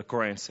 the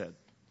Quran said.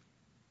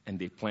 And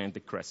they plant the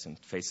crescent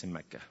facing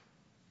Mecca.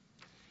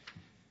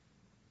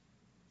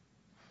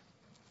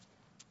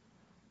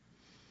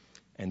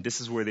 And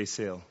this is where they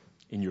say,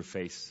 in your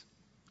face,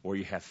 or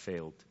you have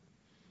failed.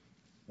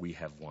 We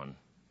have won.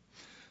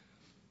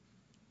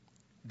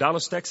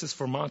 Dallas, Texas,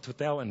 Vermont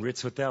Hotel and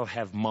Ritz Hotel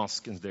have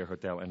mosques in their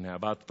hotel. And they're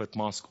about to put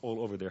mosques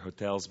all over their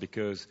hotels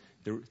because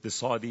the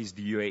Saudis,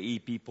 the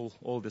UAE people,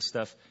 all this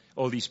stuff,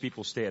 all these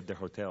people stay at their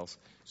hotels.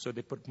 So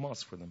they put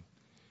mosques for them.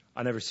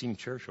 I never seen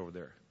church over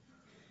there.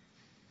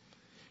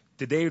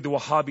 Today, the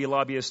Wahhabi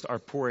lobbyists are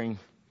pouring,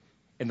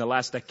 in the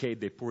last decade,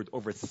 they poured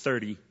over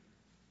 $30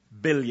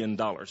 billion.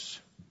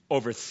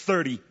 Over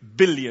 $30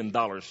 billion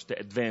to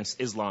advance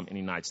Islam in the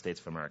United States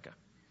of America.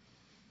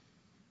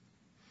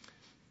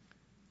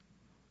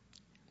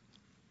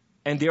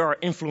 And they are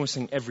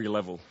influencing every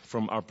level,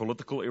 from our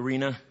political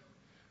arena,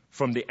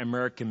 from the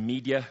American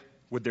media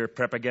with their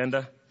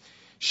propaganda,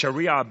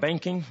 Sharia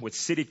banking with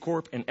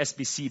Citicorp and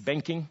SBC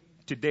banking.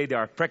 Today they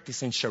are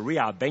practicing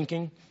Sharia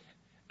banking.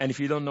 And if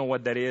you don't know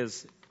what that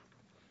is,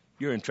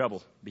 you're in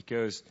trouble,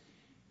 because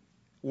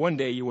one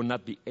day you will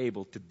not be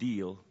able to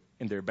deal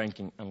in their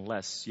banking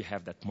unless you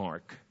have that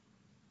mark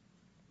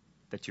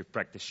that you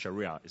practice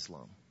Sharia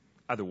Islam.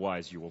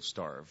 Otherwise, you will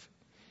starve.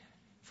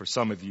 For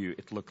some of you,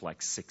 it looked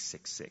like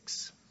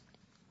 666.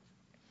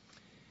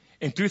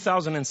 In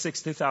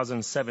 2006,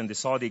 2007, the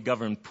Saudi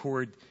government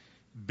poured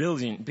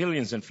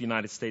billions in the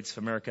United States of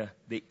America.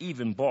 They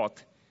even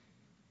bought,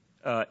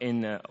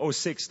 in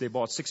 2006, they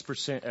bought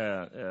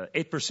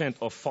 8%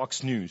 of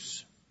Fox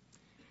News.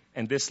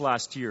 And this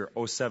last year,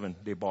 2007,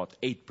 they bought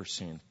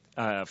 8%,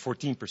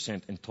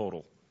 14% in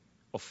total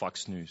of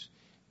Fox News.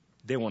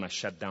 They want to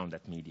shut down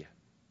that media.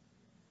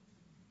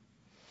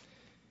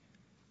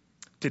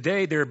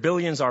 Today, their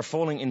billions are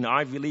falling in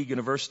Ivy League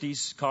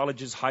universities,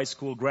 colleges, high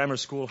school, grammar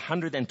school,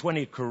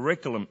 120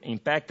 curriculum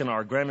impacting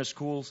our grammar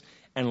schools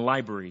and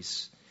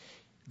libraries.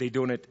 They're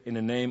doing it in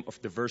the name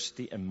of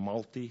diversity and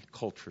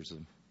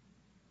multiculturalism.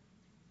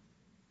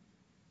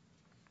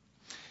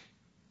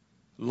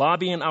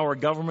 Lobbying our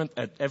government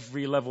at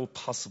every level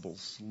possible.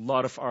 A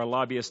lot of our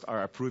lobbyists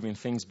are approving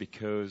things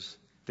because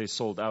they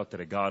sold out to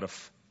the god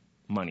of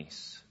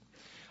monies.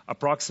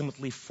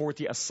 Approximately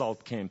 40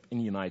 assault camps in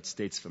the United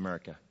States of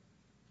America.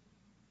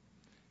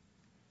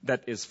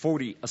 That is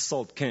 40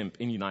 assault camp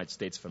in the United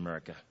States of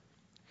America.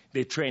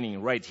 They're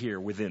training right here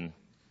within.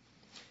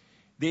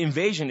 The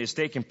invasion is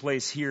taking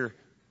place here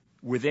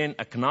within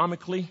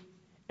economically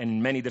and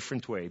in many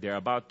different ways. They're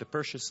about to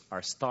purchase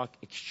our stock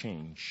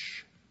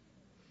exchange.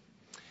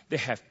 They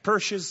have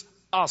purchased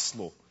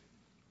Oslo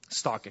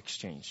Stock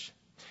Exchange.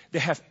 They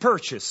have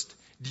purchased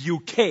the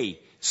UK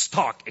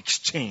Stock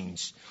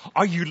Exchange.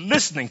 Are you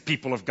listening,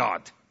 people of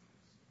God?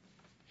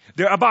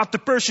 They're about to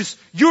purchase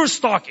your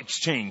stock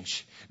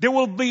exchange. They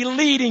will be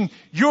leading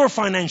your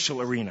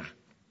financial arena.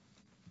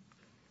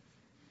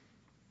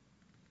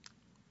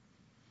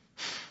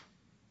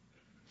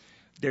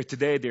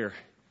 They're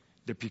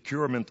the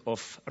procurement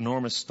of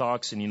enormous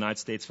stocks in the United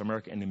States of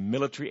America and in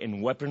military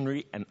and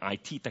weaponry and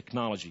IT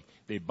technology.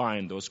 They buy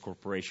in those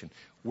corporations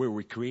where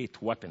we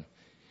create weapon.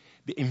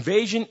 The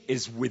invasion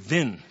is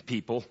within,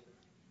 people.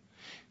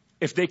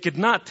 If they could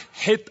not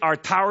hit our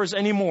towers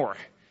anymore,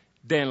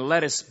 then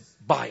let us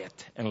buy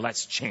it and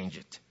let's change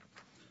it.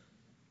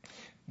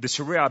 The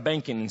Sharia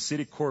banking and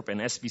Citicorp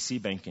and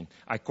SBC banking,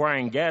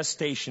 acquiring gas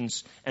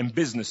stations and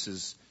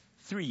businesses,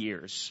 3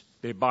 years.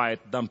 They buy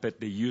it, dump it,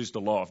 they use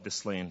the law of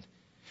this land.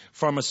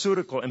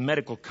 Pharmaceutical and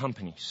medical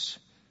companies.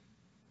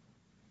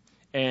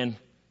 And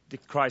the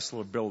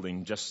Chrysler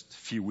building just a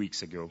few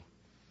weeks ago.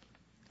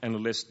 And the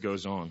list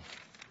goes on.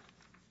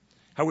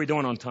 How are we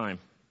doing on time?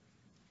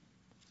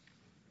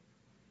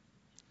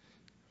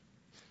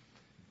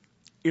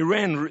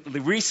 Iran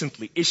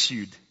recently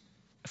issued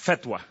a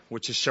fatwa,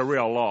 which is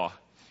Sharia law.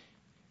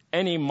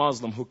 Any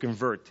Muslim who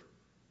convert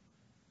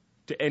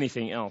to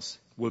anything else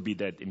will be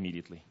dead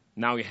immediately.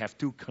 Now you have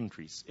 2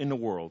 countries in the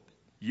world,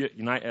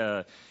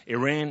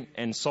 Iran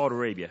and Saudi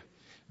Arabia,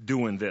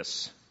 doing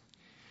this.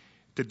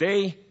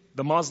 Today,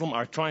 the Muslims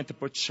are trying to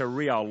put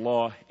Sharia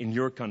law in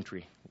your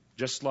country,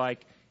 just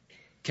like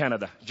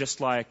Canada,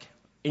 just like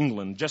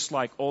England, just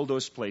like all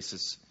those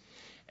places.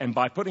 And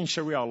by putting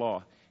Sharia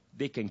law,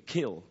 they can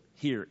kill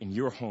here in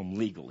your home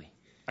legally,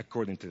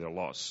 according to their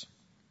laws.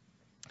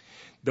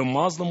 The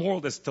Muslim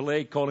world is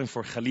today calling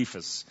for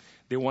caliphs.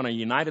 They want to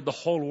unite the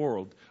whole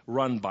world,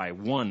 run by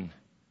one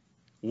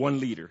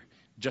leader,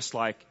 just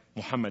like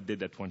Muhammad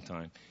did at one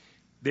time.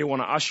 They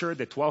want to usher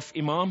the 12th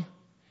Imam,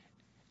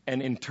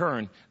 and in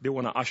turn, they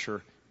want to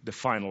usher the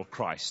final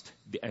Christ,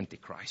 the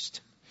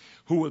Antichrist,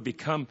 who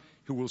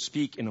will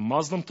speak in a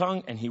Muslim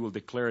tongue, and he will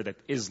declare that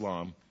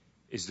Islam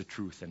is the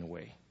truth and the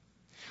way.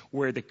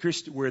 Where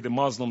the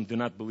Muslims do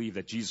not believe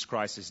that Jesus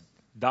Christ has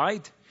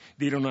died,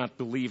 they do not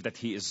believe that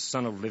he is the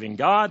Son of the living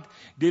God,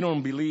 they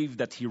don't believe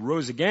that he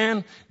rose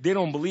again, they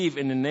don't believe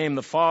in the name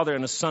of the Father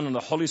and the Son and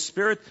the Holy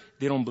Spirit,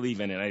 they don't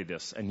believe in any of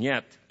this. And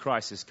yet,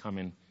 Christ is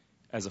coming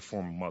as a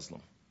former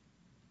Muslim.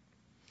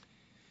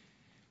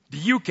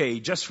 The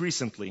UK just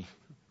recently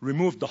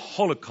removed the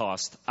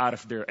Holocaust out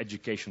of their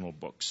educational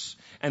books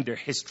and their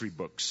history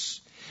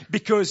books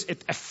because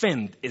it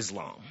offends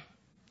Islam.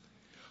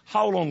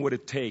 How long would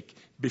it take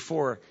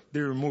before they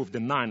remove the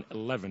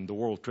 9/11, the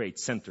World Trade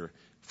Center,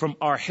 from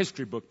our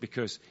history book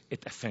because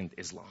it offends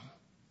Islam?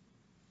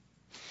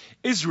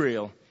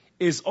 Israel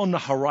is on the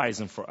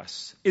horizon for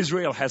us.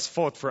 Israel has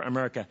fought for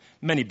America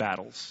many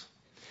battles.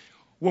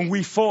 When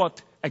we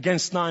fought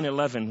against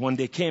 9/11, when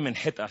they came and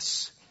hit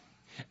us,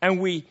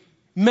 and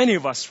many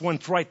of us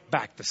went right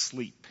back to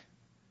sleep.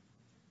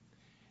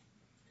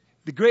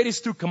 The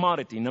greatest 2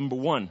 commodity, number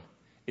 1,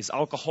 is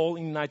alcohol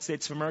in the United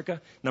States of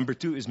America. Number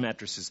 2 is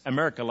mattresses.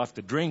 America loved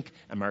to drink.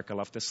 America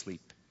loved to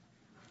sleep.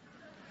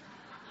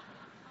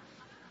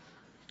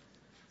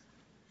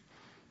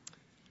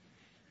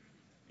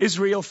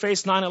 Israel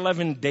faced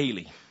 9/11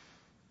 daily.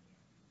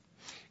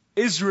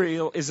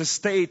 Israel is a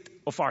state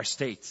of our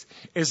states,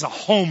 is a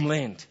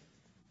homeland.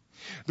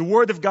 The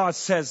Word of God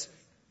says,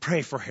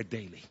 pray for her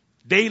daily.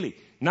 Daily,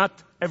 not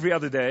every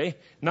other day,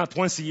 not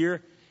once a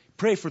year.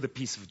 Pray for the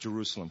peace of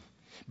Jerusalem.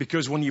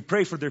 Because when you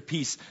pray for their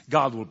peace,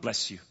 God will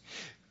bless you.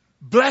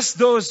 Bless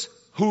those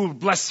who will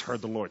bless her,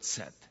 the Lord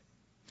said.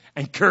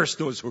 And curse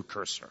those who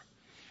curse her.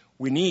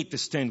 We need to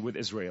stand with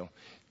Israel.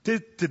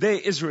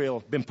 Today,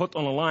 Israel been put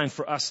on a line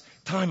for us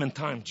time and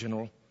time,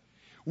 General.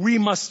 We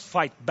must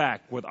fight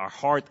back with our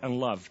heart and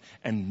love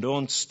and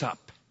don't stop.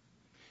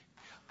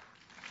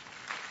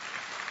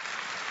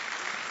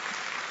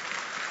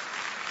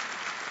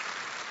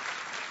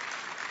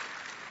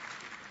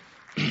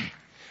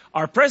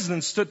 Our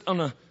president stood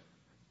on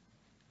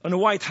the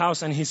White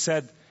House and he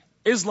said,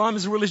 Islam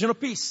is a religion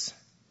of peace.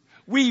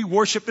 We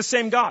worship the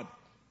same God.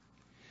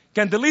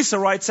 Condoleezza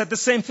Rice said the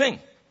same thing.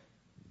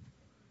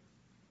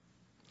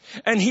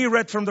 And he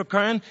read from the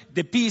Quran,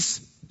 the peace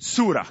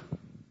surah.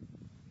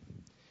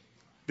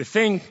 The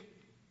thing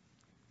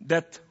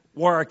that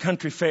where our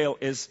country fail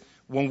is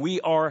when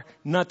we are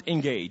not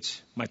engaged,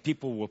 my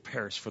people will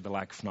perish for the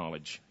lack of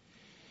knowledge.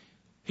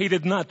 He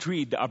did not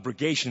read the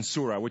abrogation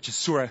surah, which is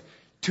Surah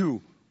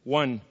 2,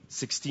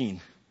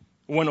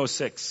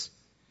 106.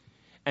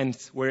 And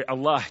where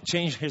Allah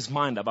changed his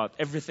mind about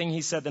everything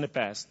he said in the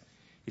past.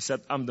 He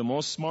said, I'm the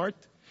most smart,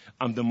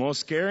 I'm the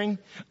most caring,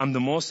 I'm the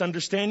most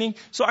understanding,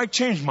 so I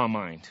changed my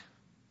mind.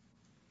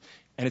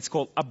 And it's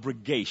called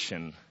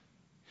abrogation.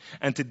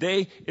 And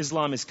today,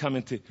 Islam is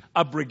coming to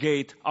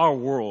abrogate our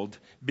world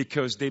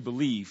because they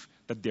believe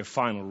that they're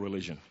final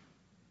religion.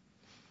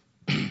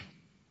 The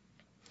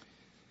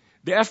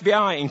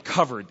FBI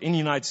uncovered in the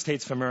United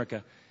States of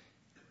America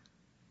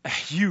a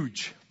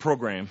huge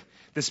program.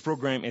 This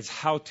program is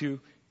how to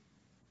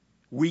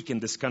weaken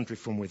this country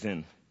from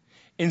within.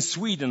 In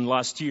Sweden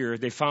last year,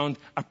 they found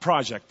a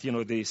project,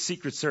 the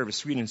Secret Service,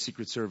 Sweden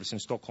Secret Service in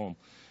Stockholm,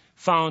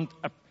 found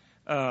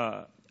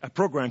a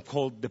program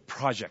called The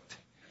Project,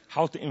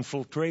 how to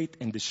infiltrate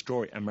and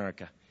destroy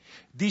America.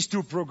 These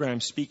two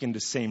programs speak in the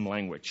same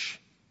language.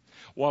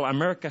 While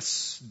America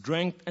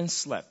drank and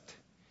slept,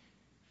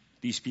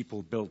 these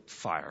people built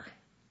fire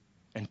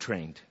and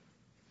trained.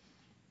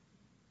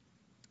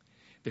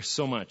 There's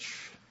so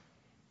much.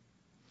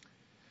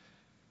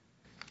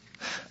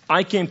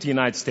 I came to the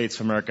United States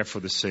of America for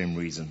the same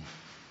reason.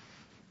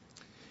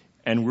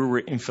 And we were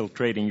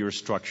infiltrating your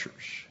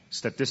structures.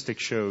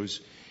 Statistics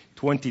shows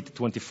 20 to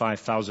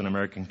 25,000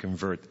 Americans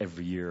convert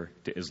every year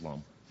to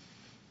Islam.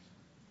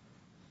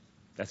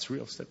 That's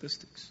real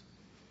statistics.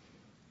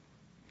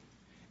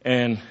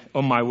 And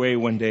on my way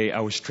one day, I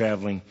was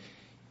traveling,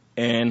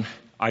 and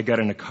I got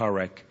in a car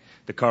wreck.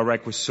 The car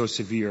wreck was so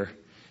severe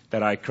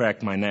that I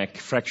cracked my neck,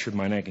 fractured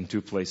my neck in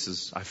 2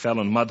 places. I fell in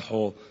a mud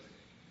hole,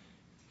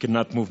 could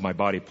not move my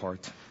body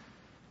part.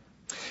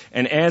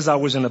 And as I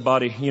was in the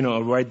body,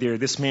 right there,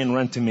 this man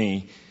ran to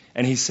me,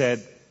 and he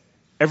said,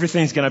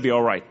 everything's going to be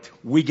all right.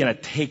 We're going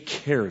to take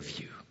care of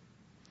you.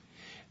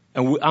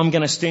 And I'm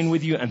going to stand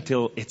with you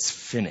until it's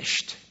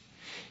finished.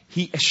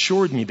 He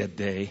assured me that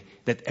day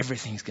that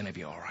everything's going to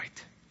be all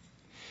right.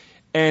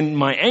 And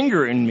my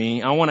anger in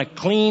me, I want to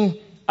clean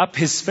up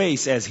his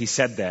face as he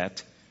said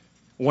that.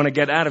 I want to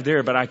get out of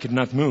there, but I could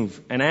not move.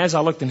 And as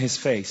I looked in his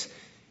face,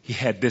 he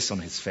had this on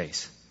his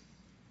face.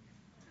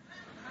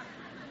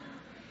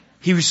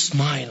 He was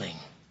smiling.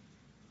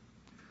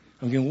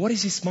 I'm going, what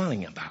is he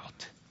smiling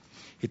about?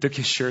 He took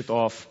his shirt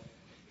off,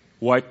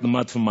 wiped the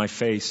mud from my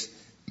face,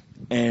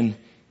 and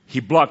he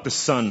blocked the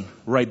sun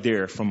right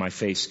there from my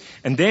face.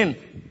 And then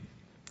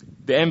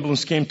the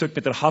ambulance came, took me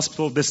to the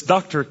hospital. This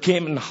doctor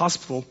came in the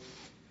hospital,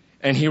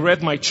 and he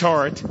read my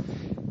chart,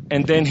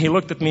 and then he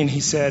looked at me and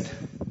he said,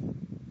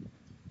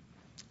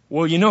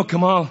 well,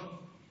 Kamal,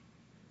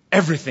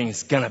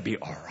 everything's going to be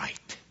all right.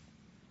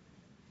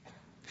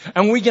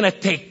 And we're going to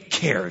take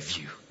care of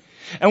you.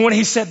 And when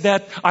he said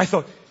that, I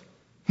thought,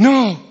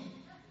 no.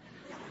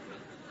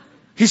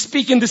 He's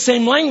speaking the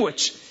same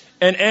language.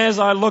 And as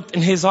I looked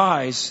in his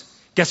eyes,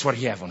 guess what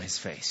he had on his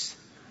face?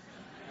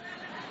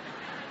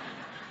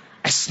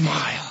 A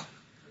smile.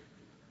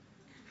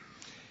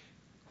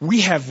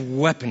 We have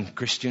weapon,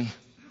 Christian.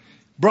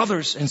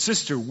 Brothers and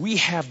sisters, we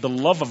have the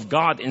love of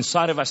God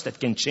inside of us that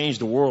can change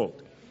the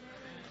world.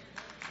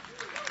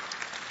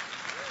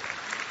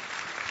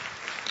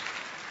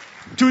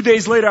 Two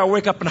days later, I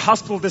wake up in the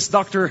hospital. This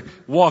doctor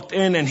walked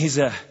in, and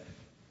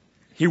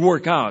he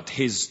worked out.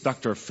 He's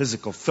doctor of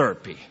physical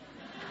therapy.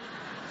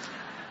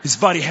 His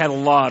body had a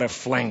lot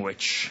of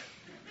language.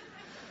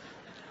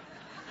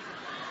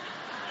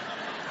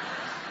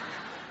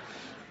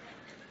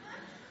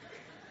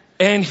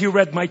 And he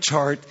read my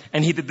chart,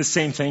 and he did the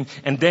same thing.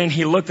 And then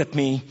he looked at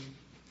me,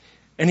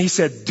 and he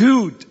said,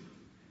 dude,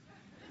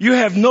 you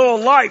have no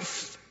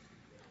life.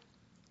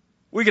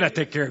 We're going to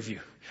take care of you.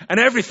 And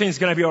everything's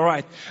going to be all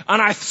right.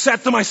 And I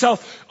said to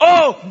myself,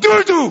 oh,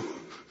 doo-doo.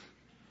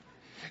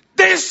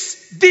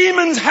 This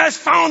demon has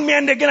found me,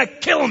 and they're going to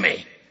kill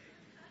me.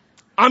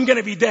 I'm going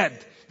to be dead.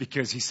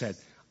 Because he said,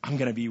 I'm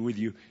going to be with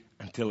you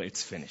until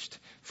it's finished.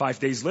 5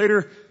 days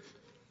later,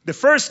 the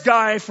first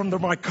guy from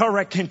my car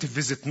wreck came to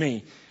visit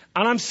me.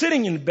 And I'm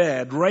sitting in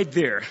bed right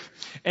there.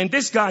 And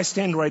this guy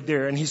standing right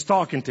there, and he's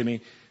talking to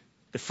me.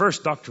 The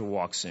first doctor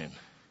walks in.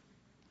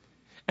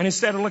 And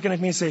instead of looking at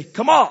me and say,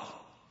 Kamal,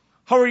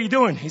 how are you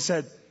doing? He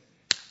said,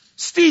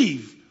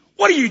 Steve,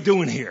 what are you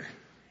doing here?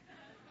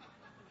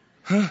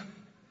 Huh?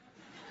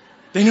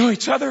 They know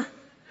each other?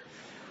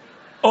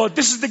 Oh,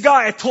 this is the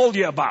guy I told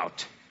you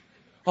about.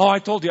 Oh, I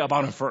told you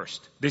about him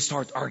first. They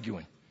start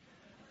arguing.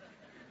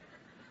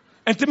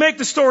 And to make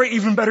the story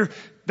even better,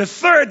 the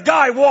third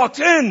guy walked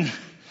in.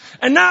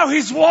 And now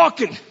he's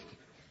walking.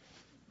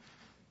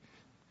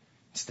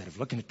 Instead of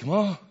looking at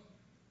Kamal,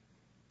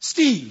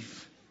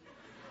 Steve,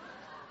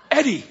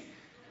 Eddie,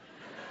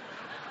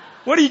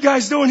 what are you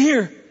guys doing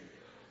here?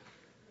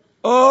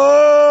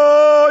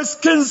 Oh, it's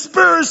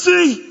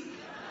conspiracy.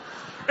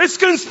 It's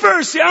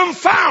conspiracy. I'm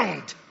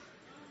found.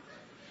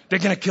 They're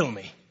going to kill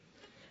me.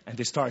 And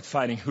they start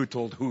fighting who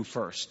told who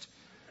first.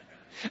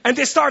 And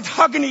they start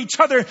hugging each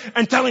other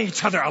and telling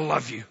each other, I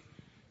love you.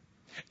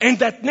 In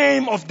that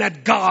name of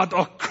that God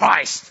or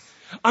Christ.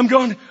 I'm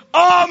going,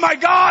 oh my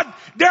God,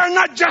 they're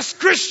not just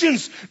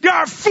Christians. They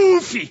are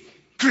foofy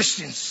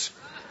Christians.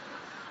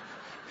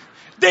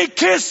 They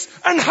kiss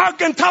and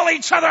hug and tell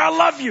each other, I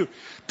love you.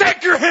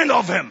 Take your hand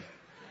off him.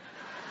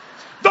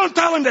 Don't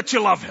tell him that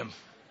you love him.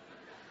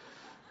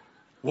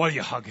 While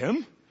you hug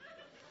him.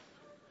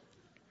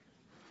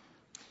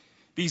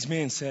 These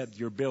men said,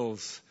 your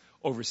bill's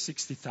over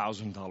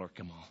 $60,000,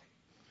 Kamal.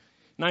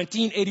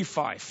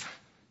 1985.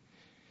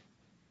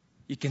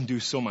 You can do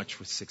so much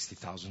with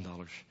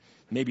 $60,000.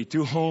 Maybe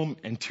 2 home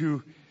and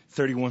 2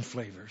 31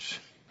 flavors.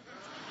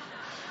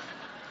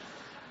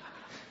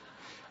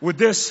 With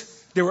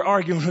this, they were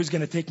arguing who's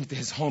going to take me to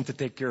his home to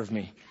take care of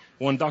me.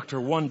 One doctor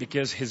won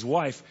because his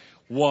wife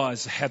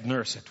was head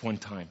nurse at one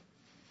time.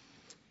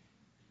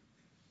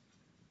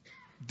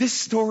 This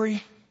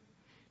story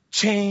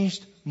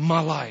changed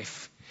my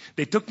life.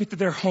 They took me to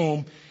their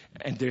home,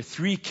 and their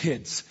 3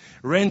 kids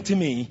ran to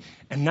me,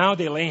 and now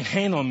they laying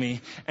hand on me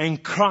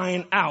and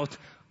crying out,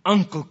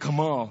 Uncle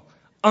Kamal,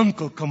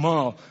 Uncle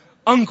Kamal,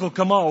 Uncle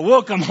Kamal,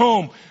 welcome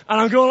home. And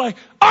I'm going like,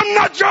 I'm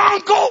not your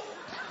uncle.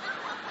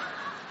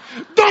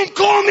 Don't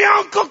call me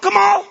Uncle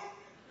Kamal.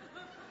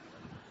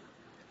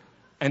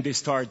 And they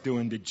start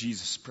doing the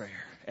Jesus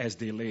prayer as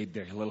they laid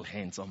their little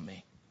hands on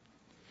me.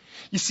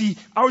 You see,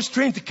 I was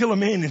trained to kill a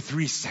man in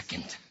 3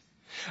 seconds.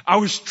 I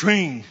was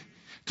trained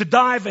to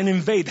dive and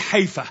invade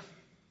Haifa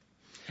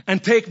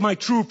and take my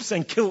troops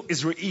and kill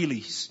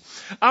Israelis.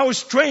 I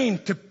was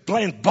trained to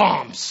plant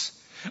bombs.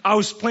 I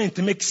was trained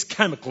to mix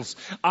chemicals.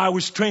 I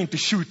was trained to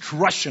shoot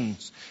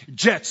Russians,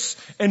 jets,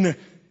 and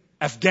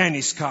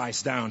Afghani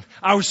skies down.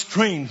 I was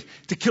trained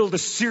to kill the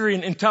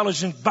Syrian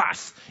intelligence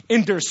Ba'ath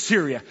in their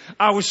Syria.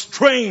 I was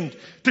trained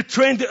to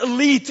train the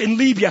elite in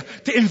Libya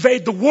to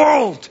invade the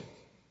world.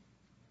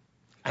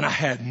 And I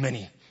had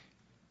many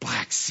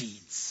black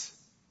seeds.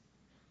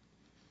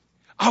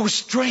 I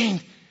was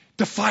trained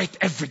to fight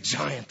every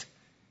giant.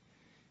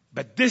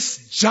 But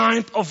this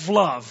giant of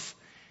love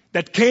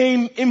that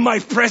came in my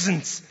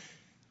presence,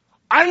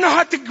 I don't know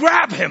how to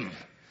grab him.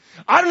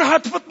 I don't know how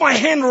to put my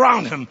hand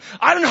around him.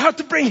 I don't know how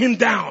to bring him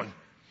down.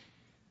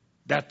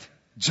 That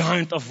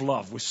giant of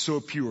love was so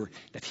pure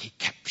that he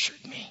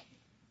captured me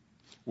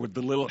with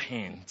the little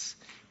hands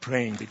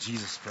praying the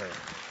Jesus prayer.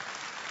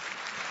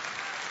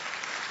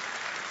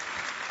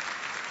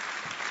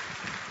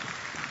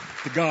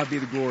 To God be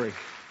the glory.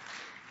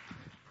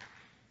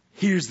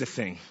 Here's the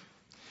thing.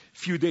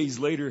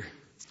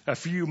 A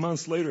few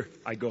months later,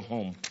 I go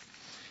home.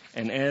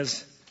 And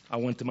as I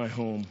went to my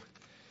home,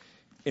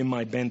 in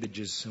my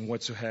bandages and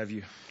what so have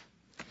you,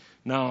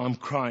 now I'm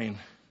crying.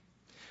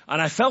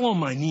 And I fell on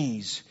my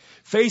knees,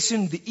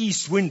 facing the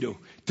east window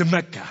to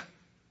Mecca.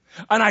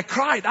 And I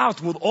cried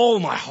out with all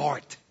my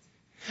heart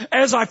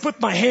as I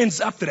put my hands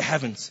up to the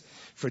heavens.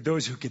 For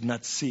those who could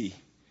not see,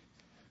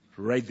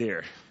 right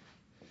there.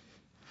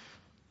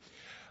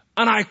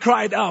 And I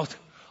cried out,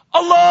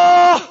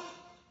 Allah,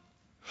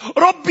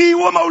 Rabbi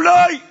wa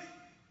Mawlai,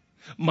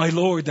 my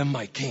Lord and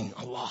my King,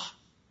 Allah.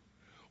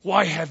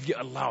 Why have you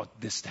allowed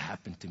this to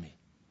happen to me?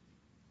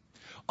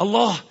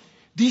 Allah,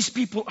 these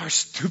people are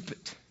stupid.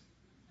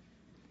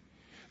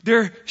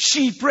 They're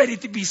sheep ready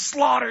to be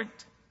slaughtered.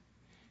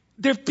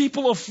 They're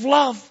people of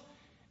love,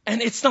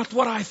 and it's not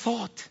what I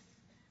thought.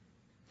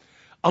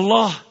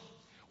 Allah,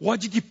 why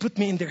did you put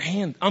me in their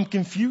hand? I'm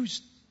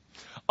confused.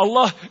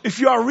 Allah, if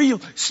you are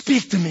real,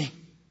 speak to me.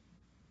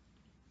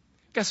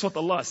 Guess what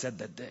Allah said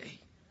that day?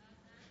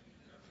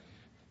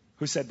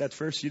 Who said that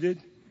first? You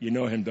did? You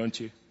know him, don't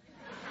you?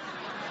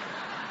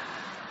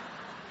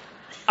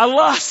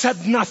 Allah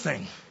said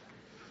nothing.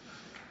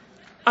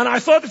 And I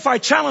thought if I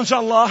challenge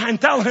Allah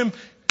and tell him,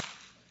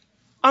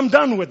 I'm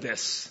done with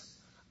this.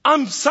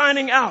 I'm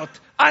signing out.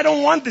 I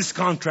don't want this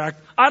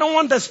contract. I don't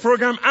want this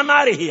program. I'm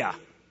out of here.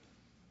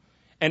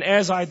 And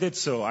as I did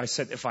so, I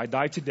said, if I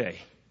die today,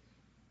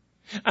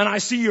 and I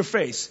see your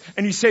face,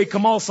 and you say,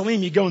 Kamal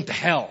Saleem, you're going to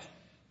hell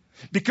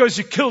because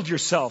you killed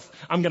yourself,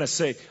 I'm going to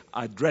say,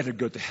 I'd rather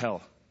go to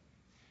hell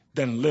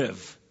than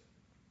live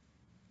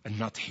and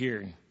not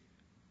hearing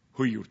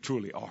who you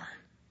truly are.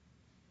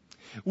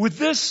 With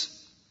this,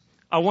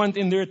 I went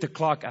in there to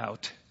clock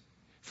out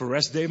for the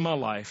rest day of my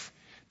life,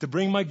 to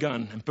bring my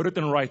gun and put it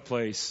in the right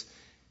place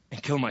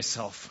and kill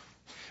myself.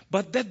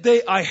 But that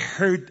day I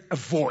heard a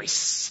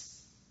voice.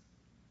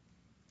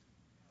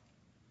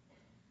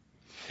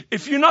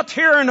 If you're not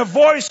hearing a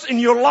voice in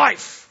your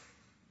life,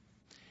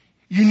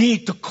 you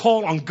need to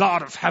call on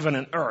God of heaven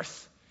and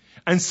earth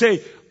and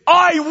say,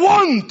 I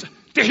want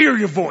to hear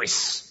your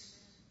voice.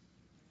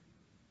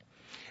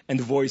 And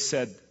the voice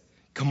said,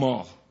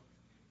 Kamal.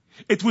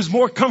 It was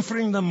more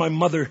comforting than my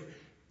mother's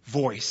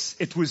voice.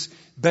 It was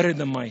better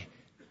than my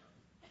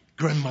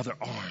grandmother's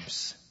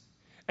arms.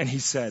 And he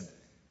said,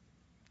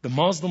 the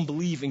Muslim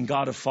believe in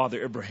God of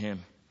Father Abraham.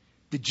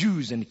 The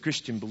Jews and the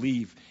Christian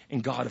believe in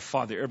God of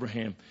Father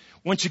Abraham.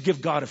 Why don't you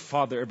give God of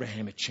Father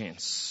Abraham a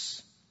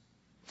chance?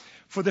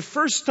 For the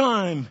first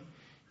time,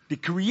 the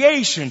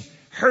creation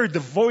heard the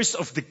voice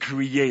of the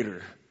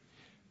Creator.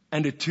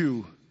 And the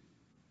two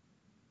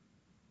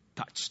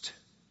touched.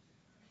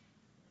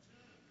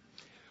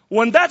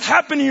 When that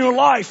happened in your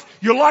life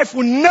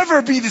will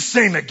never be the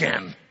same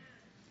again.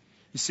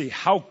 You see,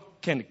 how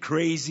can a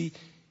crazy,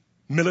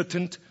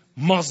 militant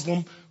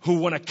Muslim who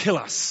want to kill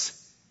us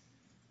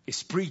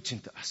is preaching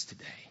to us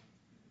today?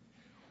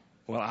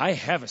 Well, I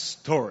have a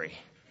story,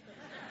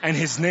 and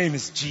his name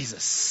is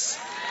Jesus.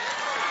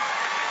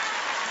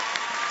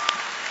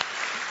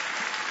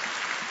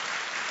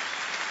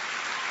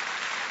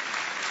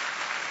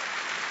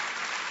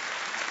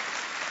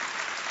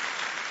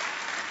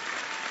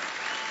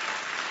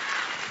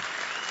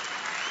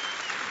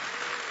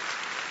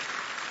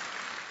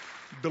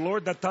 The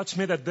Lord that touched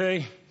me that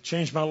day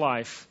changed my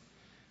life.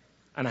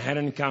 And I had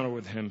an encounter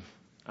with Him.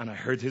 And I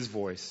heard His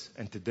voice.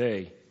 And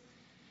today,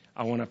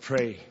 I want to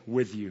pray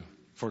with you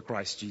for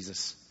Christ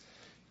Jesus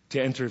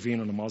to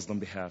intervene on the Muslim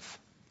behalf.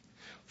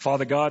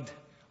 Father God,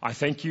 I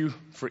thank you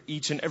for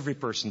each and every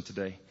person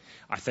today.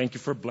 I thank you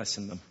for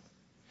blessing them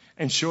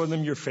and showing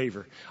them your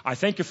favor. I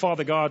thank you,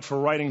 Father God, for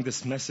writing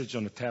this message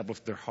on the tab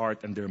of their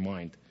heart and their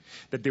mind,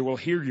 that they will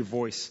hear your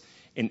voice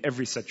in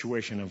every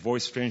situation, a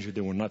voice stranger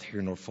they will not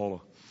hear nor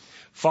follow.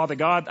 Father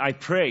God, I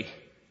pray,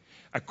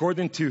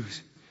 according to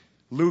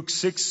Luke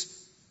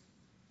 6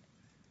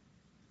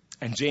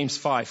 and James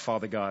 5,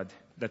 Father God,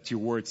 that your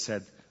word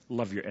said,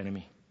 love your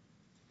enemy.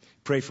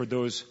 Pray for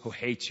those who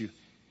hate you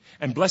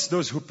and bless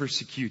those who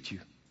persecute you.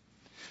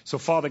 So,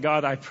 Father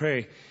God, I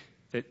pray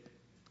that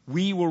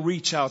we will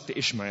reach out to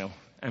Ishmael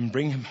and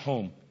bring him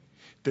home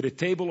to the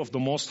table of the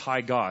Most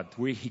High God,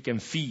 where he can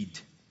feed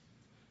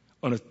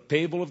on a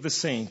table of the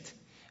saint,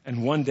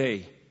 and one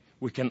day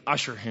we can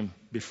usher him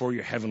before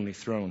your heavenly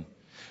throne.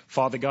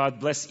 Father God,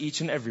 bless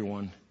each and every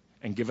one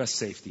and give us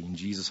safety. In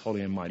Jesus'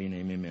 holy and mighty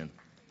name, amen.